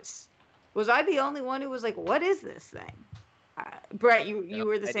was. Was I the only one who was like, what is this thing? Brett, you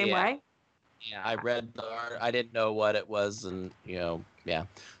were the same way? Yeah, I read the art. I didn't know what it was, and, yeah.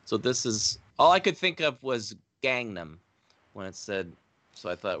 So this is, all I could think of was Gangnam when it said, so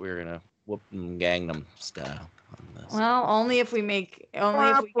I thought we were going to whoop Gangnam style on this. Well, only if we get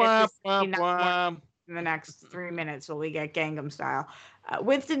to see in the next 3 minutes will we get Gangnam style.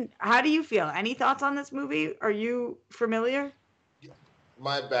 Winston, how do you feel? Any thoughts on this movie? Are you familiar?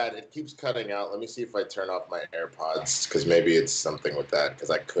 My bad. It keeps cutting out. Let me see if I turn off my AirPods, because maybe it's something with that,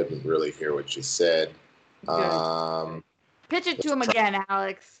 because I couldn't really hear what you said. Pitch it to him again,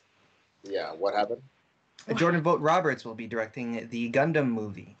 Alex. Yeah, what happened? Jordan Vogt Roberts will be directing the Gundam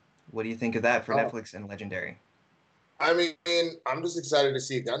movie. What do you think of that for Netflix and Legendary? I mean, I'm just excited to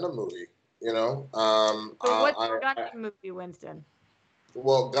see a Gundam movie, So what's a Gundam movie, Winston?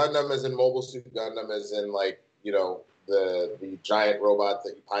 Well, Gundam is in Mobile Suit Gundam, is in, like, the giant robot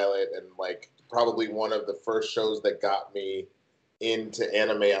that you pilot, and, like, probably one of the first shows that got me into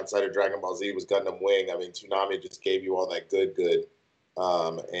anime outside of Dragon Ball Z was Gundam Wing. I mean, Toonami just gave you all that good,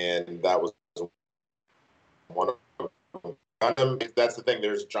 and that was one of Gundam. That's the thing.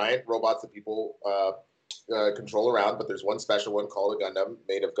 There's giant robots that people control around, but there's one special one called a Gundam,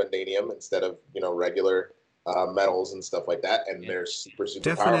 made of Gundanium instead of regular metals and stuff like that, and they're super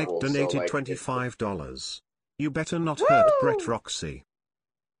powerful. Donated so, like, $25. You better not hurt Brett, Roxy.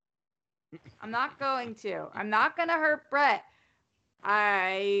 I'm not going to. I'm not going to hurt Brett.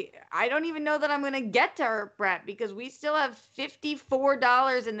 I don't even know that I'm going to get to hurt Brett, because we still have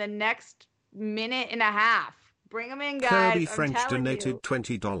 $54 in the next minute and a half. Bring them in, guys. Kirby French donated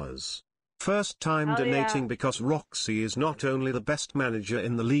 $20. First time donating because Roxy is not only the best manager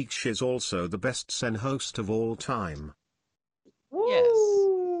in the league, she's also the best SEN host of all time. Yes.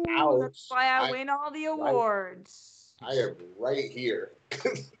 Ouch. That's why I win all the awards. I am right here.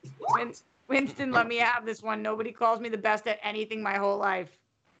 Winston, let me have this one. Nobody calls me the best at anything my whole life.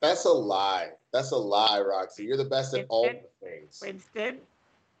 That's a lie. That's a lie, Roxy. You're the best at all the things.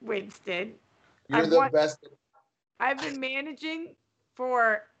 Winston. You're the best. I've been managing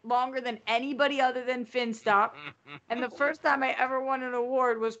for longer than anybody other than Finstop. And the first time I ever won an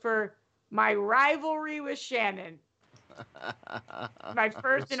award was for my rivalry with Shannon. My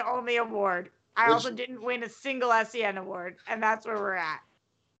first and only award. I also didn't win a single SEN award, and that's where we're at.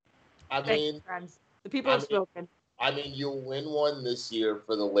 Thank you, friends. The people have spoken. I mean, you'll win one this year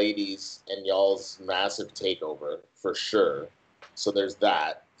for the ladies and y'all's massive takeover, for sure. So there's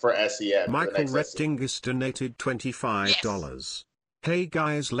that for SEN. Michael Rettingus donated $25. Yes. Hey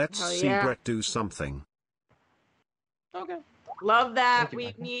guys, let's see Brett do something. Okay. Love that.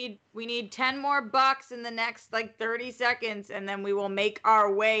 We need 10 more bucks in the next 30 seconds, and then we will make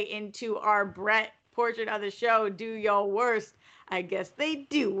our way into our Brett portrait of the show. Do your worst. I guess they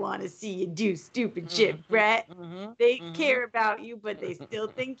do want to see you do stupid shit, Brett. They care about you, but they still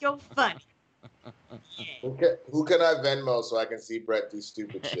think you're funny. Yeah. Who can I Venmo so I can see Brett do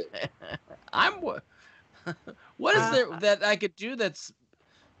stupid shit? What is there that I could do that's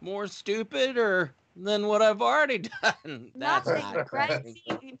more stupid than what I've already done? Nothing, Brett.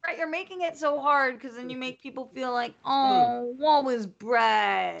 Brett, you're making it so hard because then you make people feel like, oh, what was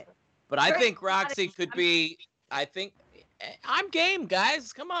Brett? But I think Roxy could be. I think I'm game,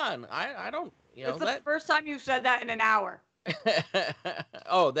 guys. Come on. I don't. It's the first time you've said that in an hour.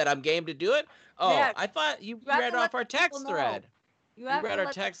 Oh, that I'm game to do it? Oh, yeah. I thought you read off our text thread. You have to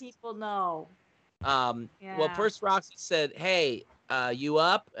let people know. Well, first Roxy said, hey, you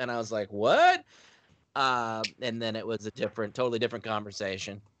up? And I was like, what? And then it was a totally different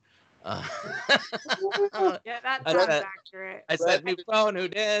conversation. Yeah, that I sounds said- accurate. I said, new phone, who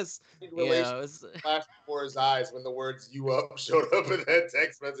dis? Flashed before his eyes when the words "you up" showed up in that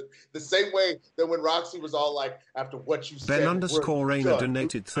text message. The same way that when Roxy was all like, "After what you said." Ben_Rainer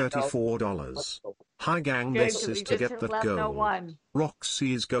donated $34. Hi gang, Good, this 'cause is he to just get that left no goal. one.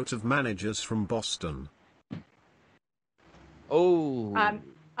 Roxy's goat of managers from Boston. Oh. Yeah,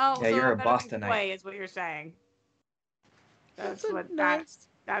 So you're a better than Bostonite. Clay is what you're saying. That's what nice.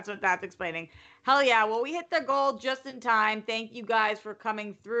 that's what that's explaining. Hell yeah. Well, we hit the goal just in time. Thank you guys for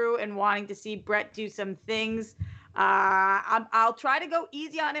coming through and wanting to see Brett do some things. I'll try to go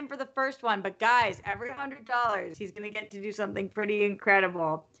easy on him for the first one, but guys, every $100, he's gonna get to do something pretty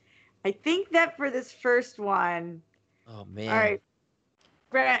incredible. I think that for this first one. Oh man. All right,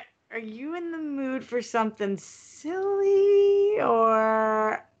 Brett, are you in the mood for something silly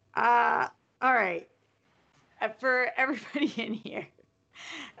or all right? For everybody in here,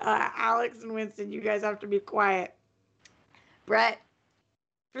 Alex and Winston, you guys have to be quiet. Brett,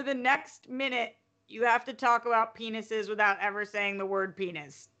 for the next minute, you have to talk about penises without ever saying the word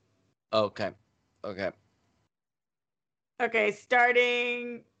penis. Okay. Okay,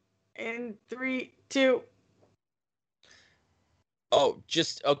 starting in 3, 2. Oh,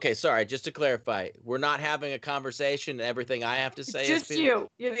 sorry. Just to clarify, we're not having a conversation. Everything I have to say Just is you.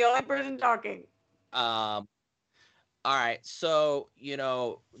 You're the only person talking. All right. So,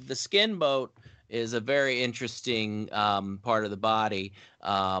 the skin boat is a very interesting part of the body.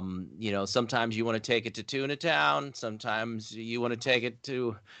 Sometimes you want to take it to Tuna Town. Sometimes you want to take it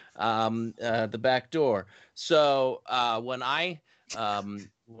to the back door. So when I'm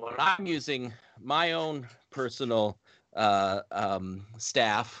using my own personal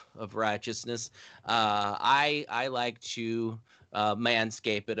staff of righteousness, I like to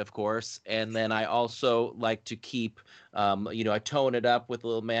manscape it, of course, and then I also like to keep I tone it up with a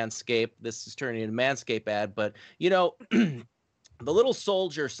little manscape. This is turning into a manscape ad, but the little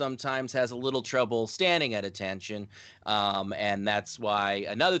soldier sometimes has a little trouble standing at attention, and that's why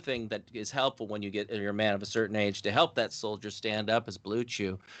another thing that is helpful when you're a man of a certain age to help that soldier stand up is Blue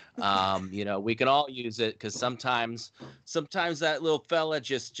Chew. We can all use it because sometimes that little fella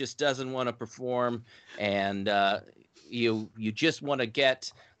just doesn't want to perform, and you just want to get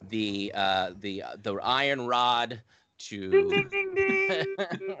the iron rod to Ding ding ding ding.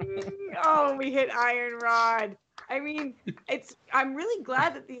 Oh, we hit iron rod. I mean, I'm really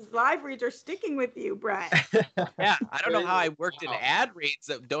glad that these live reads are sticking with you, Brett. Yeah, I don't know how I worked in ad reads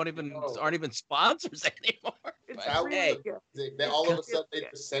that aren't even sponsors anymore. It's That really was good. They all of a sudden they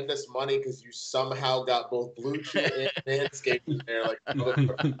just send us money because you somehow got both Blue Chew and Manscaped in there.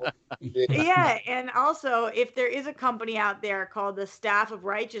 Yeah, and also if there is a company out there called the Staff of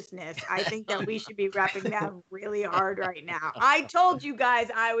Righteousness, I think that we should be repping them really hard right now. I told you guys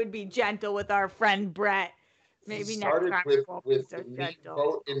I would be gentle with our friend Brett. Maybe next time with we'll the so meat gentle.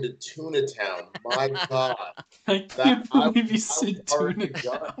 boat into Tuna Town. My God, I can't believe you said Tuna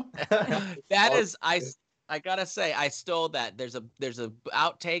Town. That is, I gotta say, I stole that. There's a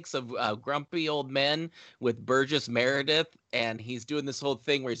outtakes of grumpy old men with Burgess Meredith, and he's doing this whole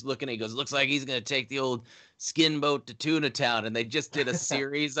thing where he's looking. He goes, "Looks like he's gonna take the old skin boat to Tuna Town," and they just did a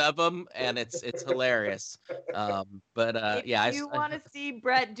series of them, and it's hilarious. If you want to see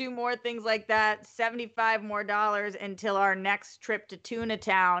Brett do more things like that, $75 more until our next trip to Tuna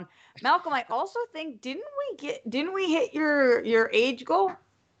Town. Malcolm, I also think didn't we hit your age goal?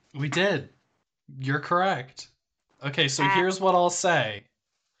 We did. You're correct. Okay, so here's what I'll say.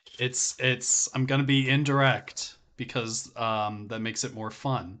 I'm gonna be indirect because that makes it more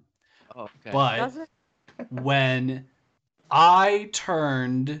fun. Oh, okay. But when I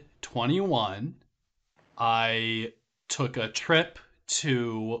turned 21, I took a trip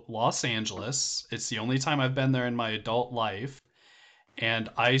to Los Angeles. It's the only time I've been there in my adult life, and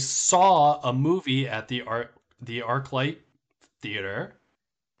I saw a movie at the ArcLight theater.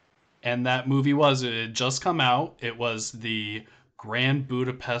 And that movie it had just come out. It was the Grand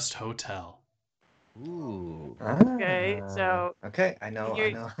Budapest Hotel. Ooh. Okay, so okay, I know. I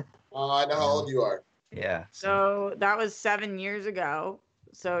know how old you are. Yeah. So that was 7 years ago.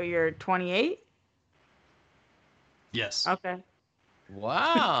 So you're 28? Yes. Okay.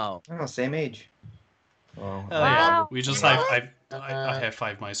 Wow. Oh, same age. Oh, wow. Yeah. We just Really? I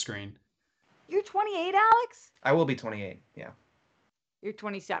high-five my screen. You're 28, Alex? I will be 28. Yeah. You're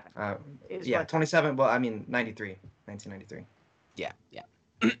 27. Yeah, 27. Well, I mean 1993. Yeah.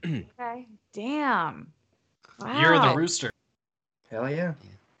 Okay. Damn. Wow. You're the rooster. Hell yeah.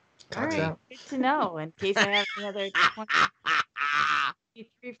 All right. Good to know in case I have any other 20.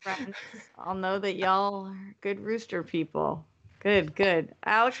 Three friends. I'll know that y'all are good rooster people. Good.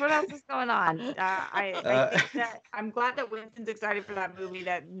 Alex, what else is going on? I think that I'm glad that Winston's excited for that movie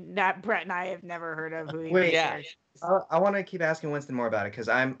that Brett and I have never heard of. Who he Wait, Yeah. I want to keep asking Winston more about it because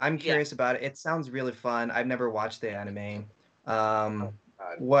I'm Yeah. curious about it. It sounds really fun. I've never watched the anime. God.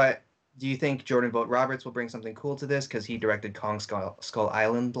 What do you think Jordan Vogt Roberts will bring something cool to this? Because he directed Kong Skull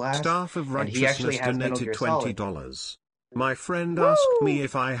Island last, Staff of and he actually Righteousness has Metal donated Gear Solid. $20. My friend Woo! asked me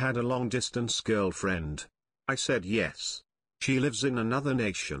if I had a long-distance girlfriend. I said yes. She lives in another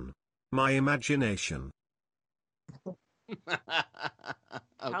nation. My imagination. Hell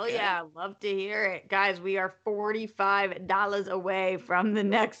yeah, love to hear it. Guys, we are $45 away from the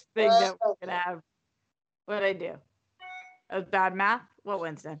next thing that we're gonna have. What'd I do? That was bad math? What,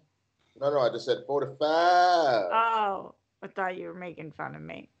 Winston? No, I just said 45. Oh, I thought you were making fun of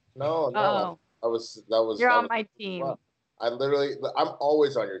me. No. Oh, That was. you're that on was my team. I'm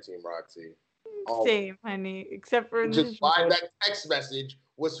always on your team, Roxy. Always. Same, honey. Except for Which is why that text message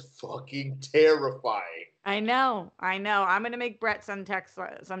was fucking terrifying. I know. I'm gonna make Brett some text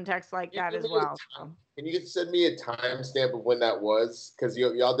like that as well. Can you send me a timestamp of when that was? Because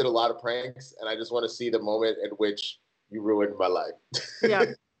y'all did a lot of pranks, and I just want to see the moment at which you ruined my life.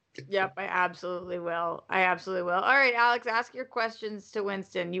 Yep, I absolutely will. All right, Alex, ask your questions to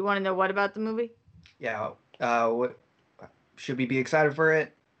Winston. You want to know what about the movie? Yeah. What should we be excited for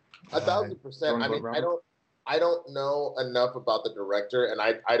it? 1,000%. I mean, I don't know enough about the director, and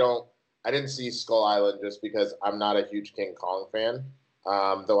I didn't see Skull Island just because I'm not a huge King Kong fan.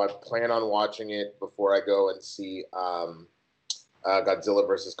 Though I plan on watching it before I go and see Godzilla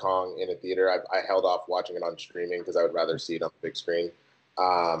versus Kong in a theater. I held off watching it on streaming because I would rather see it on the big screen.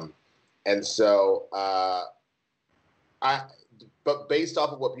 But based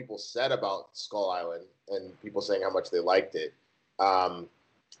off of what people said about Skull Island and people saying how much they liked it, I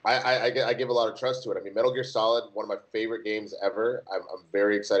give a lot of trust to it. I mean, Metal Gear Solid, one of my favorite games ever. I'm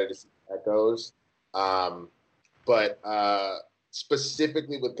very excited to see how that goes. But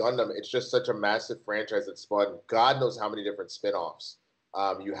specifically with Gundam, it's just such a massive franchise that spun God knows how many different spin-offs.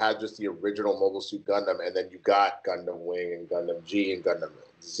 You had just the original Mobile Suit Gundam, and then you got Gundam Wing and Gundam G and Gundam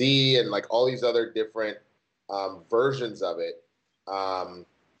Z and like all these other different versions of it.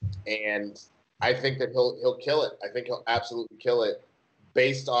 And I think that he'll kill it. I think he'll absolutely kill it,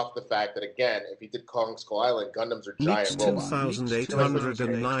 based off the fact that, again, if he did Kong Skull Island, Gundams are giant robots.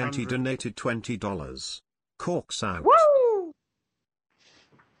 2,890 donated $20. Corks out. Woo!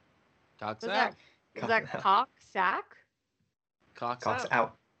 Cox Is out. that cock sack? Cox Cox out.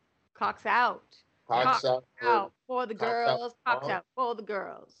 out. Cocks out. Cox out for the Cocks girls. out. Cocks out for the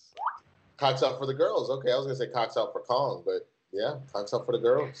girls. Cocks out for the girls. Okay, I was gonna say cocks out for Kong, but yeah, cocks out for the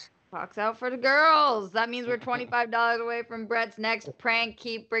girls. Cocks out for the girls. That means we're $25 away from Brett's next prank.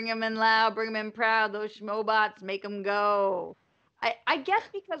 Keep bring them in loud, bring them in proud. Those schmobots, make them go. I guess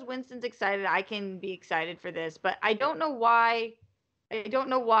because Winston's excited, I can be excited for this, but I don't know why.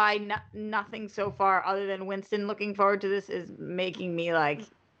 Nothing so far other than Winston looking forward to this is making me like,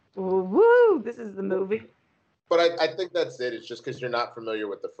 woo, this is the movie. But I think that's it. It's just because you're not familiar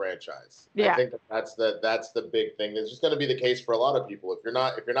with the franchise. Yeah. I think that's the big thing. It's just going to be the case for a lot of people. If you're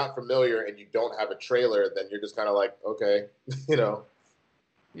not familiar and you don't have a trailer, then you're just kind of like, okay, you know.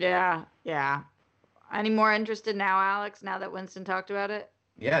 Yeah. Any more interested now, Alex? Now that Winston talked about it.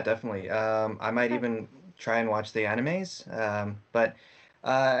 Yeah, definitely. I might even try and watch the animes. But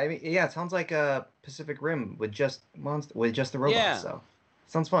I mean, yeah, it sounds like a Pacific Rim with just the robots. Yeah. So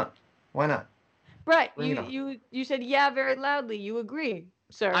sounds fun. Why not? Right. Bring it on. You said yeah very loudly. You agree,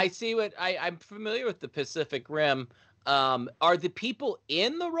 sir? I see what I'm familiar with the Pacific Rim. Are the people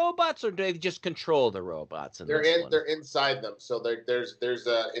in the robots, or do they just control the robots? They're inside them. So there's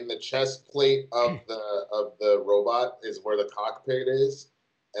in the chest plate of the robot is where the cockpit is,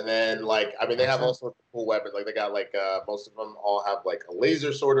 and then they have all sorts of cool weapons. Like they got most of them all have like a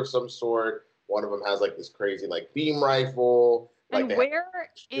laser sword of some sort. One of them has like this crazy like beam rifle. And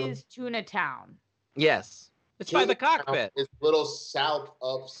where is Tuna Town? Yes, it's by the cockpit. It's a little south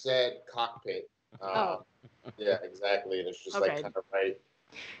of said cockpit. Oh. Yeah, exactly. And it's just like kind of right.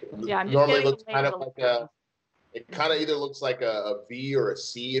 Yeah, I'm just normally looks kind of like it kind of either looks like a V or a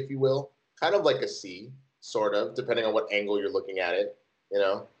C, if you will. Kind of like a C, sort of, depending on what angle you're looking at it, you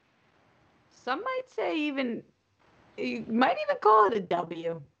know? Some might say you might even call it a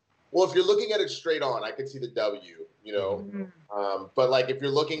W. Well, if you're looking at it straight on, I could see the W, you know? Mm-hmm. But like if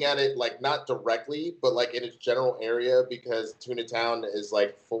you're looking at it like not directly, but like in its general area, because Tuna Town is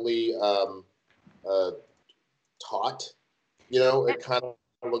like fully taut, you know, it kind of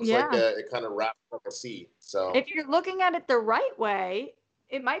looks like it kind of wraps like a C. So if you're looking at it the right way,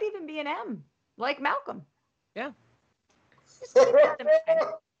 it might even be an M, like Malcolm. Yeah. Just keep that in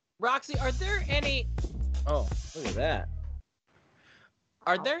mind. Roxy, are there any? Oh, look at that.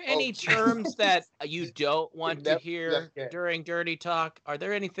 Are there any terms that you don't want to hear during Dirty Talk? Are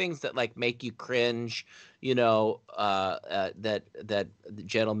there any things that like make you cringe? You know, that the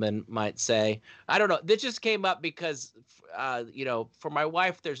gentleman might say. I don't know. This just came up because, you know, for my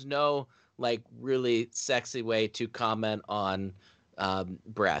wife, there's no like really sexy way to comment on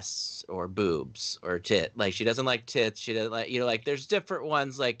breasts or boobs or tit. Like she doesn't like tits. She doesn't like, you know, like there's different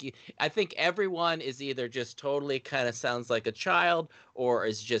ones. Like I think everyone is either just totally kind of sounds like a child or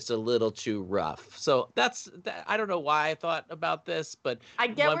is just a little too rough. So that's that. I don't know why I thought about this, but I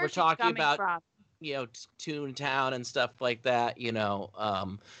get when where we're she's talking coming about, from. you know, Toontown and stuff like that, you know,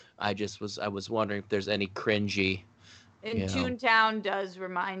 I was wondering if there's any cringy. And You know. Toontown does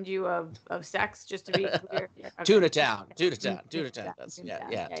remind you of sex, just to be clear. Okay. Toontown. That's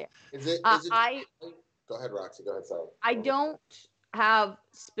Toontown. yeah. Is it? Go ahead, Roxy. Go ahead, sorry. I don't have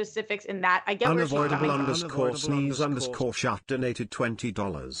specifics in that. I get where she's coming Unavoidable from. _sneeze_shut donated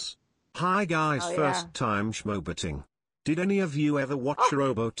 $20. Hi guys, Oh, yeah. first time schmobating. Did any of you ever watch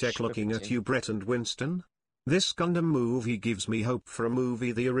Robotech looking at Schmobating. you, Brett and Winston? This Gundam movie gives me hope for a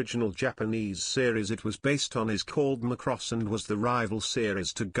movie. The original Japanese series it was based on is called Macross and was the rival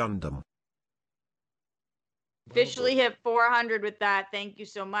series to Gundam. Officially hit 400 with that. Thank you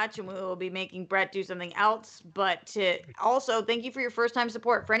so much. And we will be making Brett do something else. But also, thank you for your first time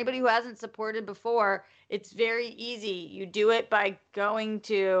support. For anybody who hasn't supported before, it's very easy. You do it by going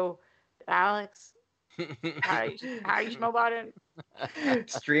to Alex. How you schmo about it?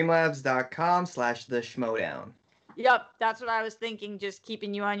 Streamlabs.com/the schmodown. Yep, that's what I was thinking. Just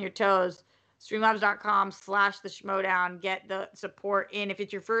keeping you on your toes. Streamlabs.com/the schmodown. Get the support in. If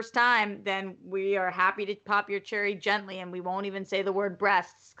it's your first time, then we are happy to pop your cherry gently, and we won't even say the word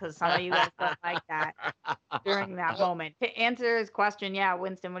breasts because some of you guys don't like that during that moment. To answer his question, yeah,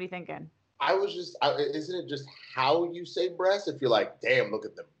 Winston, what are you thinking? I was just, isn't it just how you say breast? If you're like, damn, look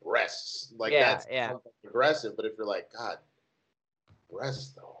at the breasts. Like, that's aggressive. But if you're like, God,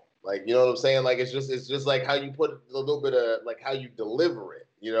 breasts, though. Like, you know what I'm saying? Like, it's just like how you put a little bit of, like, how you deliver it,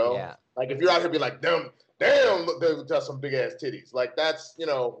 you know? Yeah. Like, if you're out here be like, damn, look, they've got some big-ass titties. Like, that's, you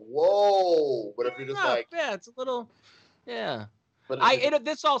know, whoa. But if you're just like... Yeah, it's a little... Yeah. But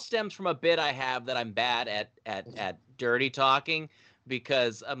this all stems from a bit I have that I'm bad at dirty talking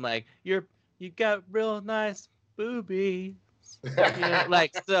because I'm like, you got real nice boobies. You know,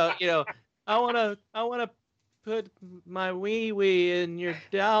 like, so, you know, I wanna put my wee and you're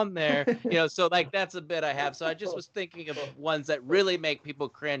down there. You know, so like that's a bit I have. So I just was thinking of ones that really make people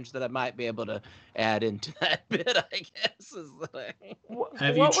cringe that I might be able to add into that bit, I guess.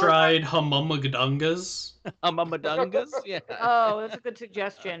 Have you tried Hummumagadungas? Hummumadungas? Yeah. Oh, that's a good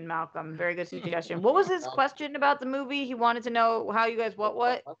suggestion, Malcolm. Very good suggestion. What was his question about the movie? He wanted to know how you guys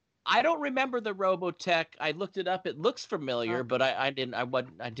what? I don't remember the Robotech. I looked it up. It looks familiar, but I did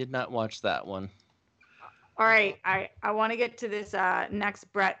not watch that one. All right, I want to get to this next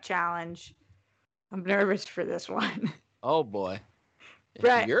Brett challenge. I'm nervous for this one. Oh boy,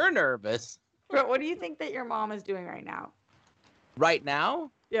 Brett, you're nervous. Brett, what do you think that your mom is doing right now? Right now?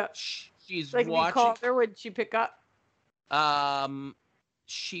 Yeah, she's like watching. If you called her, would she pick up?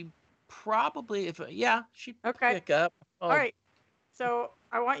 She probably she'd Okay. pick up. Oh. All right, so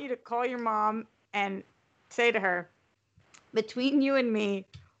I want you to call your mom and say to her, between you and me,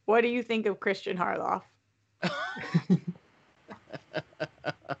 what do you think of Christian Harloff?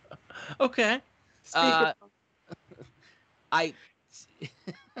 Okay. I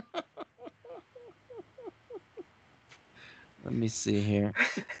let me see here.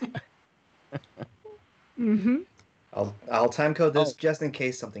 Mm-hmm. I'll time code this just in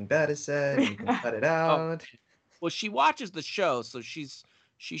case something bad is said. You can cut it out. Well, she watches the show, so she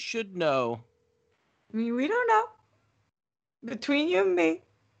should know. I mean, we don't know. Between you and me.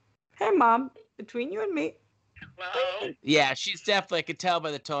 Hey, Mom. Between you and me. Hello? Yeah, she's definitely. I could tell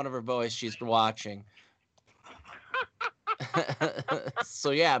by the tone of her voice she's watching. So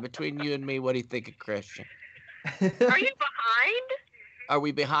yeah, between you and me, what do you think of Christian? Are you behind? Are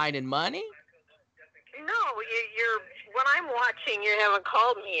we behind in money? No, you're. When I'm watching, you haven't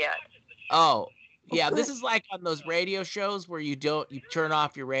called me yet. Oh, yeah. This is like on those radio shows where you turn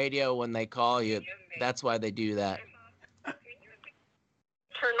off your radio when they call you. That's why they do that.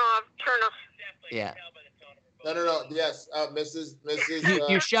 Turn off. Yeah. No. Yes, Mrs.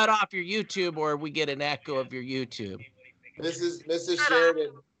 You shut off your YouTube, or we get an echo of your YouTube. Mrs.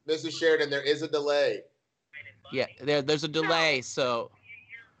 Sheridan. Mrs. Sheridan, there is a delay. Yeah, there's a delay, so.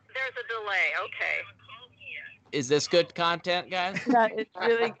 There's a delay. Okay. Is this good content, guys? Yeah, it's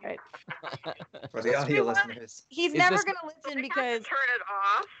really good. For the audio listeners. He's Is never this- going to listen I have because to turn it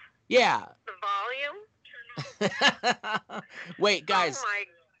off. Yeah. The volume. Wait, guys. Oh my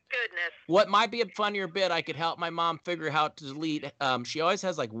goodness. What might be a funnier bit, I could help my mom figure out how to delete. She always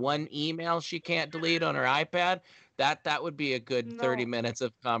has like one email she can't delete on her iPad. That would be a good 30 minutes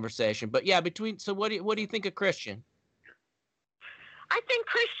of conversation. But yeah, so what do you think of Christian? I think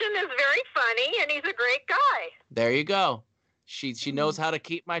Christian is very funny and he's a great guy. There you go. She knows how to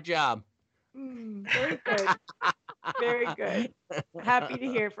keep my job. very good. Very good. Happy to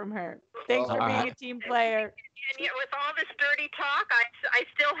hear from her. Thanks for being a team player. And yet with all this dirty talk, I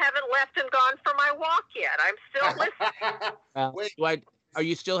still haven't left and gone for my walk yet. I'm still listening. Are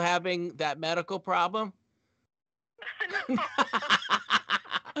you still having that medical problem? No.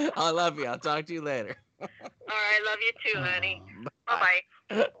 I love you. I'll talk to you later. All right, love you too, honey.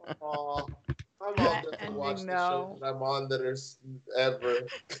 Bye-bye. Oh, I'm on there to watch the shows that I'm on that are ever.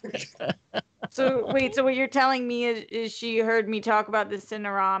 So what you're telling me is she heard me talk about the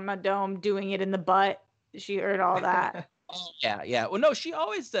Cinerama Dome doing it in the butt. She heard all that. Yeah. Well, no, she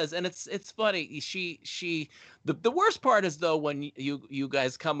always does, and it's funny. The worst part is though when you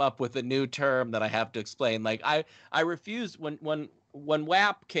guys come up with a new term that I have to explain. Like I refused when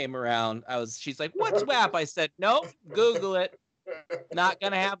WAP came around. She's like, "What's WAP?" I said, "Nope, Google it. Not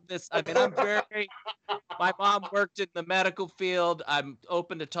gonna have this." I mean, my mom worked in the medical field. I'm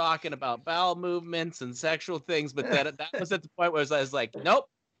open to talking about bowel movements and sexual things, but that was at the point where I was like, "Nope,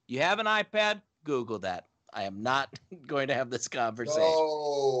 you have an iPad, Google that. I am not going to have this conversation."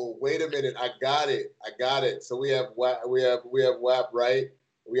 Oh, wait a minute. I got it. So we have WAP, right?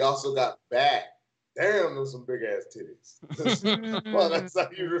 We also got BAT. Damn, those some big ass titties. Well, that's how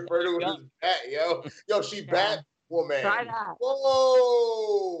you refer to it as BAT, yo. Yo, she Bat woman. Try that.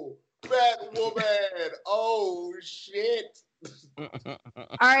 Whoa, Bat woman. Oh shit. All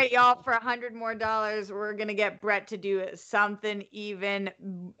right, y'all. For $100 more, we're gonna get Brett to do something even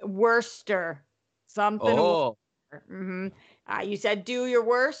worster. Something. Oh. Mm-hmm. You said do your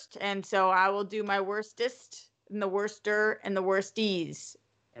worst, and so I will do my worstest, and the worster, and the worsties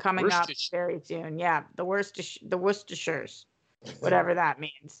coming up very soon. Yeah, the Worcestershires, whatever that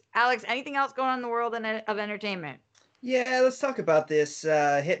means. Alex, anything else going on in the world of entertainment? Yeah, let's talk about this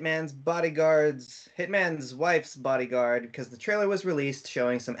Hitman's wife's bodyguard, because the trailer was released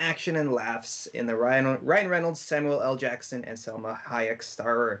showing some action and laughs in the Ryan Reynolds, Samuel L. Jackson, and Selma Hayek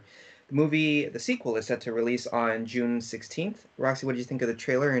starrer. The sequel is set to release on June 16th. Roxy, what did you think of the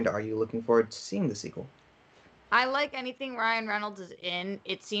trailer, and are you looking forward to seeing the sequel? I like anything Ryan Reynolds is in.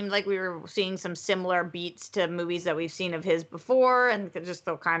 It seemed like we were seeing some similar beats to movies that we've seen of his before, and just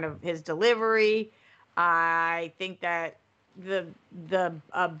the kind of his delivery. I think that the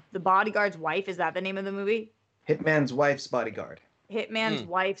bodyguard's wife, is that the name of the movie? Hitman's wife's bodyguard. Hitman's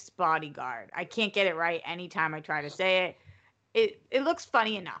wife's bodyguard. I can't get it right anytime I try to say it. It looks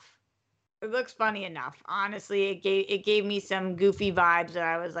funny enough. It looks funny enough. Honestly, it gave me some goofy vibes that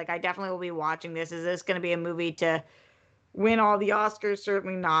I was like, I definitely will be watching this. Is this going to be a movie to win all the Oscars?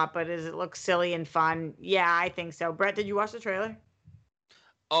 Certainly not. But does it look silly and fun? Yeah, I think so. Brett, did you watch the trailer?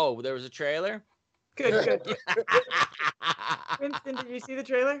 Oh, there was a trailer? Good. Winston, did you see the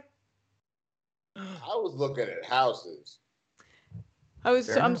trailer? I was looking at houses.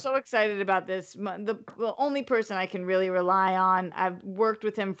 I'm so excited about this. The only person I can really rely on, I've worked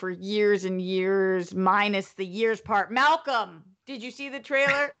with him for years and years, minus the years part. Malcolm, did you see the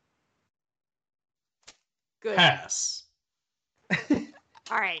trailer? Good. Pass.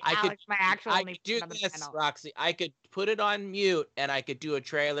 All right, Alex, my actual I could do this, Roxy. I could put it on mute and I could do a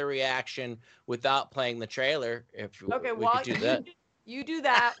trailer reaction without playing the trailer. Okay, we could do that. You do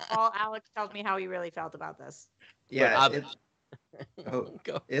that while Alex tells me how he really felt about this. Yeah,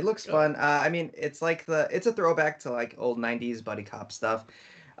 it looks fun. I mean, it's like it's a throwback to like old 90s buddy cop stuff.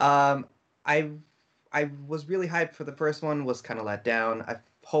 I was really hyped for the first one, was kind of let down. I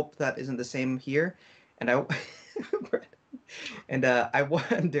hope that isn't the same here. And I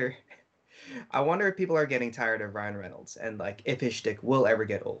wonder if people are getting tired of Ryan Reynolds, and like if his shtick will ever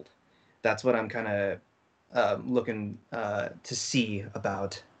get old. That's what I'm kind of looking to see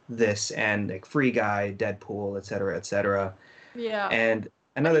about this, and like Free Guy, Deadpool, etc., etc. Yeah. And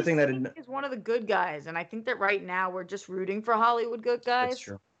another thing that is one of the good guys, and I think that right now we're just rooting for Hollywood good guys. That's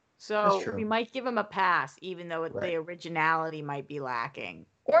true. So we might give him a pass, even though the originality might be lacking,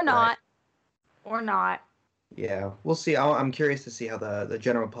 or not, or not. Yeah, we'll see. I'm curious to see how the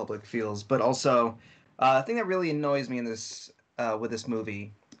general public feels, but also, the thing that really annoys me in this with this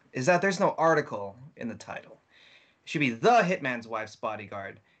movie is that there's no article in the title. It should be The Hitman's Wife's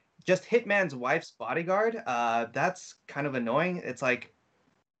Bodyguard. just Hitman's Wife's Bodyguard. That's kind of annoying. It's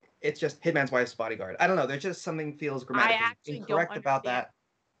just Hitman's Wife's Bodyguard. I don't know. There's just something feels grammatically incorrect about that.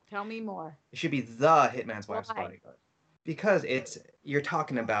 Tell me more. It should be the Hitman's Wife's Bodyguard. Because you're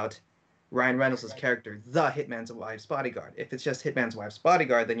talking about Ryan Reynolds' character, the Hitman's Wife's Bodyguard. If it's just Hitman's Wife's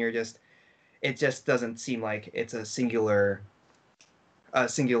Bodyguard, then it just doesn't seem like it's a singular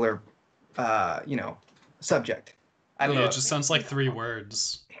subject. I don't know. It just sounds like 3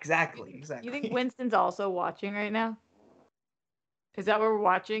 words. Exactly. You think Winston's also watching right now? Is that what we're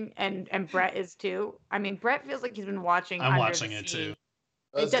watching? And Brett is too? I mean, Brett feels like he's been watching. I'm watching it too.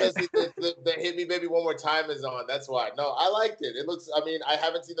 The Hit Me Baby One More Time is on. That's why. No, I liked it. It looks, I mean, I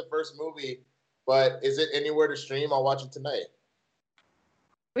haven't seen the first movie, but is it anywhere to stream? I'll watch it tonight.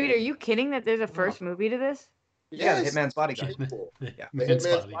 Wait, are you kidding that there's a first movie to this? Yeah, The Hitman's Bodyguard. Yeah, The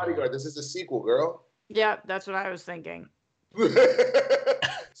Hitman's Bodyguard. This is a sequel, girl. Yeah, that's what I was thinking. So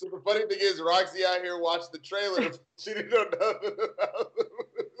the funny thing is, Roxy out here watched the trailer. She didn't know nothing about it.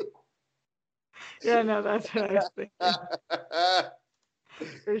 Yeah, no, that's what I was thinking.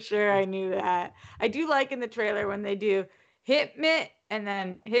 For sure, I knew that. I do like in the trailer when they do hit me and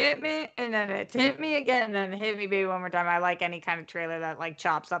then hit me and then it's hit me again and then hit me baby one more time. I like any kind of trailer that like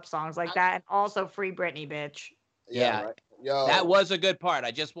chops up songs like that, and also Free Britney, bitch. Yeah. Right. Yo. That was a good part. I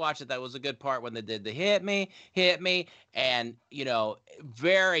just watched it. That was a good part when they did the hit me, and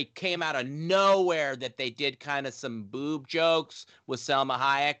very came out of nowhere that they did kind of some boob jokes with Selma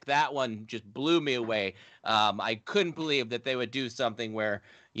Hayek. That one just blew me away. I couldn't believe that they would do something where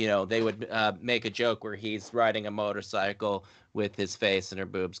they would make a joke where he's riding a motorcycle with his face and her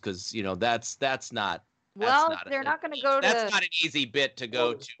boobs, because that's not. Well, they're not going to go to. That's not an easy bit to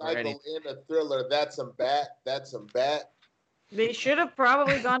go to. In a thriller, that's some bat. They should have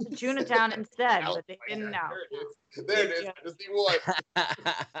probably gone to Tunatown instead, but they didn't know. There it is. Just see what.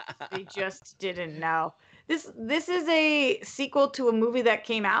 They just didn't know. This is a sequel to a movie that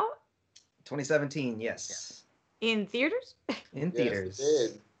came out 2017. Yes. In theaters. In theaters. Yes, it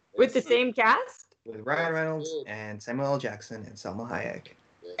did. With the same cast. With Ryan Reynolds and Samuel L. Jackson and Selma Hayek.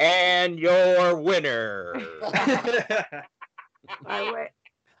 And your winner. By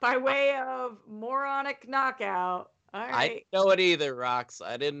way of moronic knockout. All right. I didn't know it either, Rox.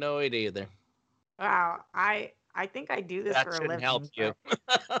 I didn't know it either. Wow. I think I do this for a living. That shouldn't help you.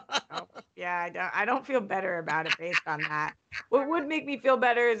 Yeah, I don't feel better about it based on that. What would make me feel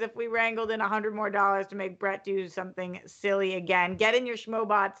better is if we wrangled in $100 more to make Brett do something silly again. Get in your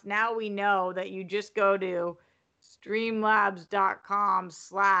Schmobots. Now we know that you just go to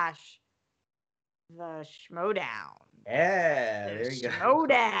streamlabs.com/the Yeah, there you go.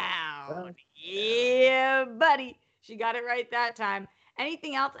 Schmodown. Yeah, buddy. She got it right that time.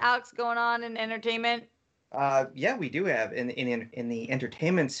 Anything else, Alex, going on in entertainment? Yeah, we do have in the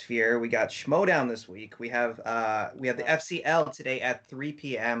entertainment sphere. We got Schmodown this week. We have the FCL today at 3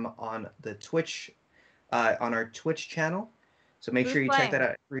 p.m. on the Twitch, on our Twitch channel. So make sure you check that out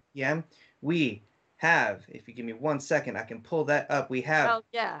at 3 p.m. We have, if you give me 1 second, I can pull that up. We have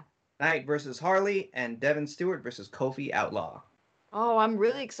Knight versus Harley and Devin Stewart versus Kofi Outlaw. Oh, I'm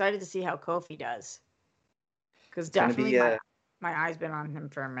really excited to see how Kofi does. Because definitely my eye's been on him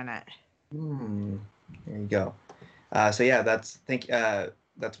for a minute. There you go. So yeah, that's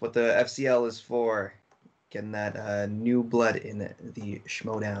what the FCL is for. Getting that new blood in the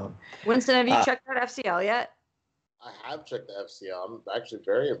Schmodown. Winston, have you checked out FCL yet? I have checked the FCL. I'm actually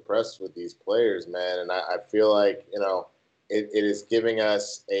very impressed with these players, man. And I feel like, it is giving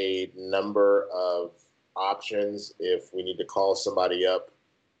us a number of options if we need to call somebody up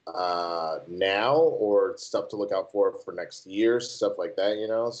now, or stuff to look out for next year, stuff like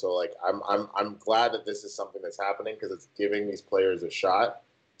that, So like I'm glad that this is something that's happening, because it's giving these players a shot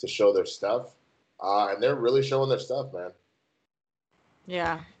to show their stuff. And they're really showing their stuff, man.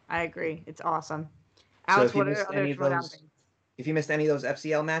 Yeah, I agree. It's awesome. Alex, what are other Schmodown things? If you missed any of those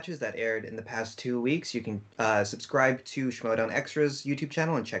FCL matches that aired in the past 2 weeks, you can subscribe to Schmodown Extra's YouTube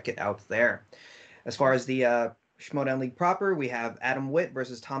channel and check it out there. As far as the Schmodown League proper, we have Adam Witt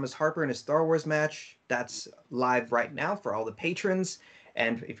versus Thomas Harper in a Star Wars match. That's live right now for all the patrons.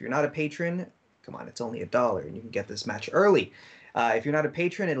 And if you're not a patron, come on, it's only $1 and you can get this match early. If you're not a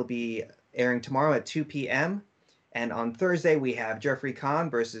patron, it'll be airing tomorrow at 2 p.m. And on Thursday, we have Jeffrey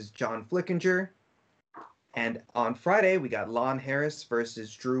Kahn versus John Flickinger. And on Friday, we got Lon Harris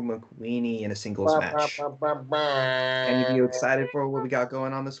versus Drew McWeeny in a singles match. Any of you excited for what we got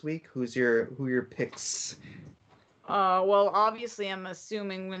going on this week? Who are your picks? Well, obviously, I'm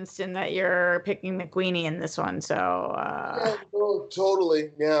assuming, Winston, that you're picking McQueenie in this one. So, Yeah, no,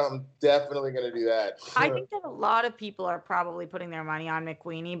 totally. Yeah, I'm definitely going to do that. I think that a lot of people are probably putting their money on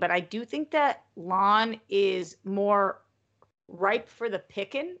McQueenie, but I do think that Lon is more ripe for the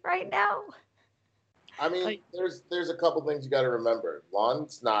picking right now. I mean, there's a couple things you got to remember.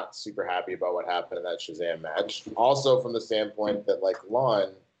 Lon's not super happy about what happened in that Shazam match. Also, from the standpoint that like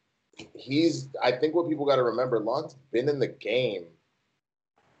Lon, I think what people got to remember, Lon's been in the game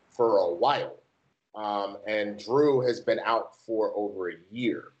for a while, and Drew has been out for over a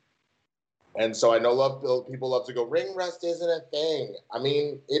year. And so I know people love to go, ring rust isn't a thing. I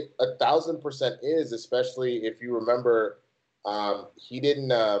mean, it 1,000% is, especially if you remember, he didn't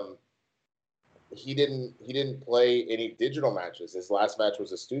play any digital matches. His last match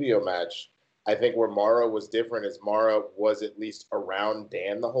was a studio match. I think where Mara was different is Mara was at least around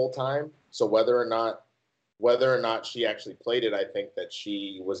Dan the whole time. So whether or not she actually played it, I think that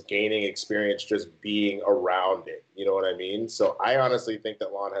she was gaining experience just being around it. You know what I mean? So I honestly think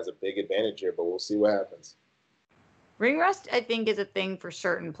that Lon has a big advantage here, but we'll see what happens. Ring rust, I think, is a thing for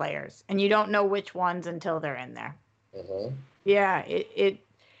certain players, and you don't know which ones until they're in there. Mm-hmm. Yeah,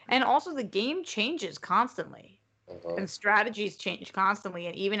 and also the game changes constantly, and strategies change constantly,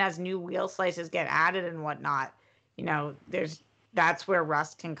 and even as new wheel slices get added and whatnot, that's where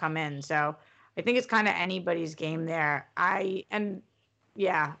rust can come in. So I think it's kind of anybody's game there. I'm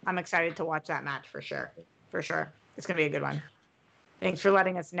excited to watch that match for sure. For sure. It's going to be a good one. Thanks for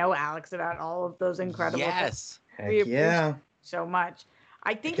letting us know, Alex, about all of those incredible Yes. We appreciate it so much.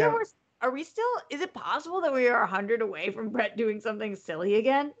 I think is it possible that we are 100 away from Brett doing something silly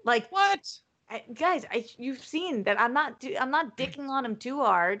again? Like what? Guys, you've seen that I'm not dicking on him too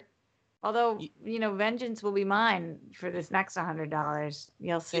hard. Although, vengeance will be mine for this next $100.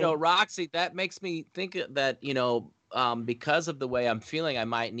 You'll see. Roxy, that makes me think that, because of the way I'm feeling, I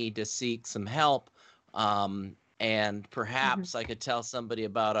might need to seek some help. And perhaps I could tell somebody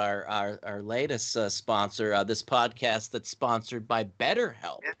about our latest sponsor, this podcast that's sponsored by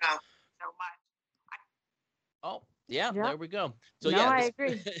BetterHelp. Yeah, so much. There we go. So I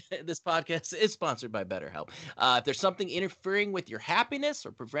agree. This podcast is sponsored by BetterHelp. If there's something interfering with your happiness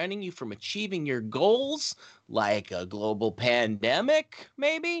or preventing you from achieving your goals, like a global pandemic,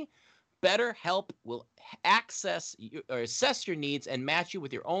 maybe, BetterHelp will assess your needs and match you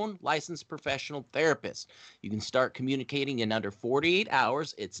with your own licensed professional therapist. You can start communicating in under 48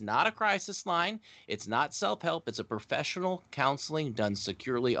 hours. It's not a crisis line. It's not self-help. It's a professional counseling done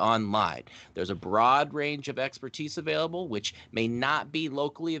securely online. There's a broad range of expertise available, which may not be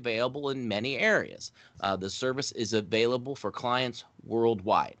locally available in many areas. The service is available for clients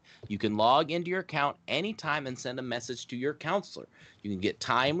worldwide. You can log into your account anytime and send a message to your counselor. You can get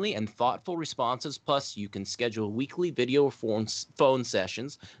timely and thoughtful responses, plus you can schedule weekly video or phone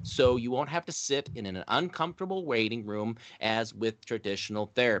sessions so you won't have to sit in an uncomfortable waiting room as with traditional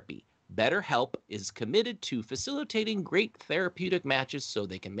therapy. BetterHelp is committed to facilitating great therapeutic matches so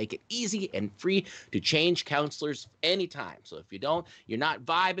they can make it easy and free to change counselors anytime. So if you're not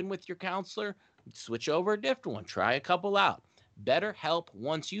vibing with your counselor, switch over a different one. Try a couple out. BetterHelp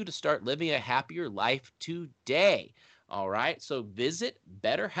wants you to start living a happier life today. All right, so visit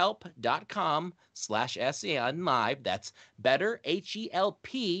betterhelp.com/SEN Live. That's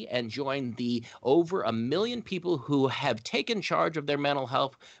BetterHelp, and join the over 1 million people who have taken charge of their mental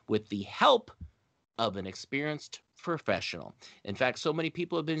health with the help of an experienced professional. In fact, so many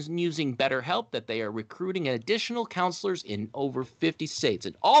people have been using BetterHelp that they are recruiting additional counselors in over 50 states,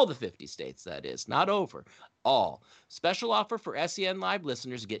 in all the 50 states, that is, not over, all. Special offer for SEN Live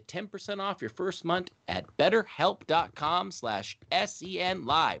listeners. Get 10% off your first month at betterhelp.com/SEN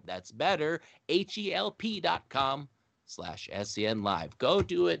Live. That's betterhelp.com/SEN Live. Go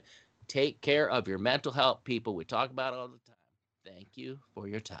do it. Take care of your mental health, people. We talk about it all the time. Thank you for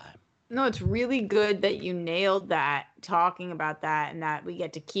your time. No, it's really good that you nailed that, talking about that, and that we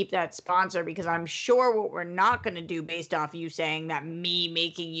get to keep that sponsor, because I'm sure what we're not going to do based off you saying that me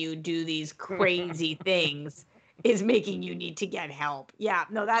making you do these crazy things is making you need to get help. Yeah,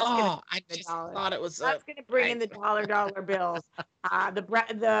 no, that's going to thought it was that's going to bring in the dollar bills.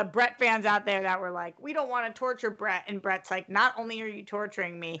 The Brett fans out there that were like, we don't want to torture Brett, and Brett's like, not only are you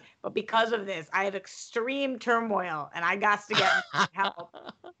torturing me, but because of this, I have extreme turmoil and I got to get help.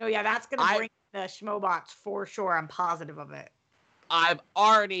 So yeah, that's going to bring the Schmobots for sure. I'm positive of it. I've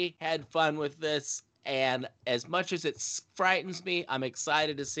already had fun with this, and as much as it frightens me, I'm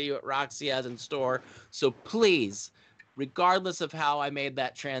excited to see what Roxy has in store. So please regardless of how I made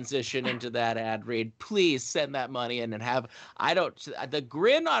that transition into that ad read, please send that money in and have, the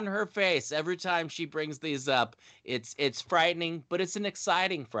grin on her face every time she brings these up, it's frightening, but it's an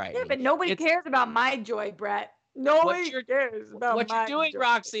exciting frightening. Yeah, but nobody cares about my joy, Brett. Nobody cares about what you're doing, joy.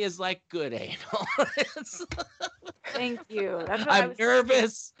 Roxy, is like good anal. Thank you. That's what I'm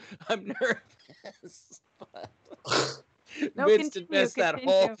nervous. I'm nervous. But no, Winston continue, missed that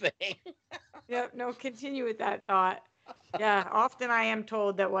whole thing. Yep, no, continue with that thought. Yeah, often I am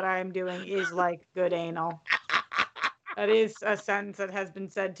told that what I am doing is like good anal. That is a sentence that has been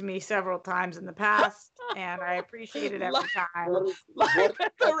said to me several times in the past, and I appreciate it every time. Live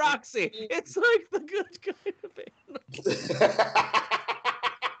at the Roxy. It's like the good kind of anal.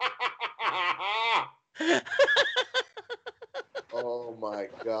 Oh my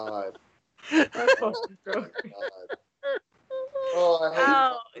God. That's fucking joke. Oh, I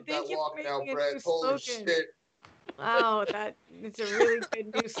hate thank that you walk for now, making a Brett. new Holy slogan. shit. Wow, it's a really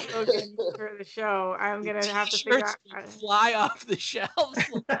good new slogan for the show. I'm gonna have to figure out how to fly off the shelves.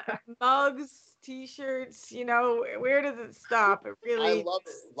 Mugs, t-shirts, where does it stop? It really I love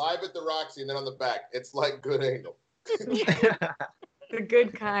it. Live at the Roxy, and then on the back, it's like good anal. the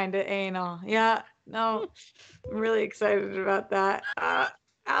good kind of anal. Yeah, no, I'm really excited about that.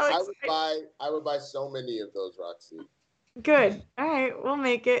 Alex, I would buy so many of those, Roxy. Good. All right, we'll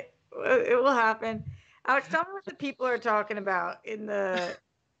make it. It will happen. Alex, tell me what the people are talking about in the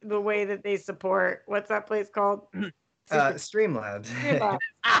way that they support. What's that place called? Streamlabs.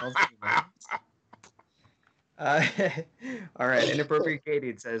 All right, Inappropriate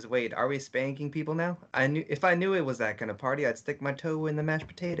Katie says, "Wait, are we spanking people now? If I knew it was that kind of party, I'd stick my toe in the mashed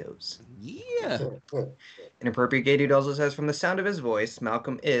potatoes." Yeah. Inappropriate Katie also says, "From the sound of his voice,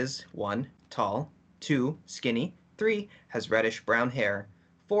 Malcolm is 1. Tall, 2. Skinny, 3. Has reddish brown hair,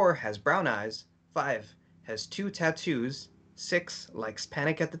 4. Has brown eyes, 5. Has 2 tattoos, 6. Likes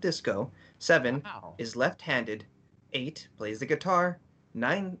Panic at the Disco, 7. Wow. Is left-handed, 8. Plays the guitar,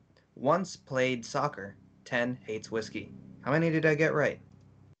 9. Once played soccer, 10. Hates whiskey." How many did I get right?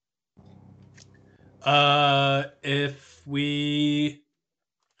 If we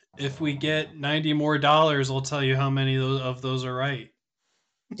get $90 more, we'll tell you how many of those are right.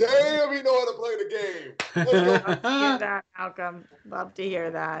 Damn, you know how to play the game. Let's go. Love to hear that, Malcolm. Love to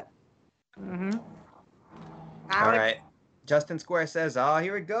hear that. Mm-hmm. All right. Justin Square says,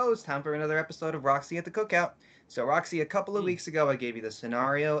 here it goes. Time for another episode of Roxy at the Cookout. So, Roxy, a couple of weeks ago, I gave you the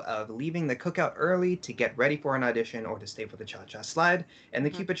scenario of leaving the cookout early to get ready for an audition or to stay for the cha-cha slide and the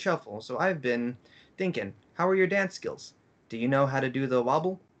Cupid Shuffle. So, I've been thinking, how are your dance skills? Do you know how to do the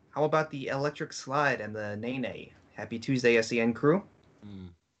wobble? How about the electric slide and the nay-nay? Happy Tuesday, SEN crew.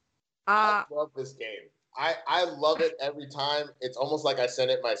 I love this game. I love it every time. It's almost like I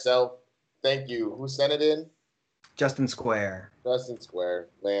sent it myself. Thank you. Who sent it in? Justin Square. Justin Square,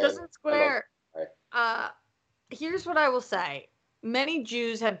 man. Justin Square. Here's what I will say. Many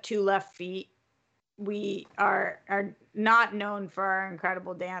Jews have 2 left feet. We are not known for our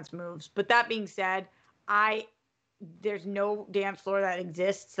incredible dance moves. But that being said, there's no dance floor that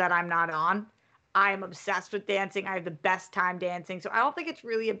exists that I'm not on. I am obsessed with dancing. I have the best time dancing. So I don't think it's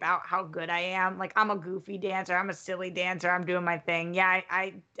really about how good I am. Like, I'm a goofy dancer. I'm a silly dancer. I'm doing my thing. Yeah,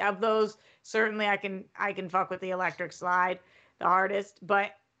 I of those, certainly I can fuck with the electric slide the hardest.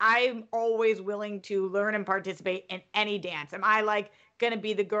 But I'm always willing to learn and participate in any dance. Am I like gonna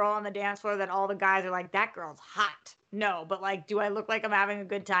be the girl on the dance floor that all the guys are like, that girl's hot? No, but like, do I look like I'm having a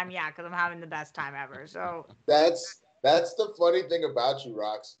good time? Yeah, because I'm having the best time ever. So that's the funny thing about you,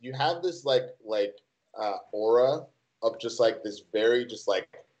 Rox. You have this aura of just like this very just like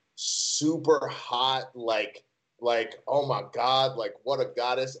super hot like oh my god, like what a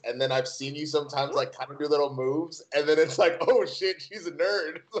goddess. And then I've seen you sometimes like kind of do little moves, and then it's like, oh shit, she's a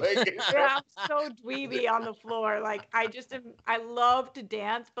nerd. Like yeah, I'm so dweeby on the floor. Like I love to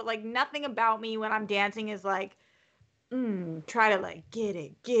dance, but like nothing about me when I'm dancing is like try to like get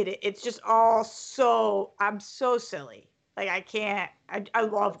it. It's just all I'm so silly. Like I can't. I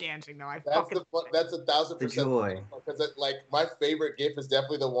love dancing though. That's 1,000% joy. Because like my favorite GIF is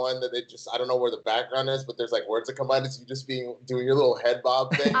definitely the one that I don't know where the background is, but there's like words that come out. It's you just doing your little head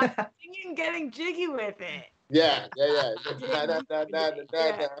bob thing. I'm singing, getting jiggy with it. Yeah. Yeah,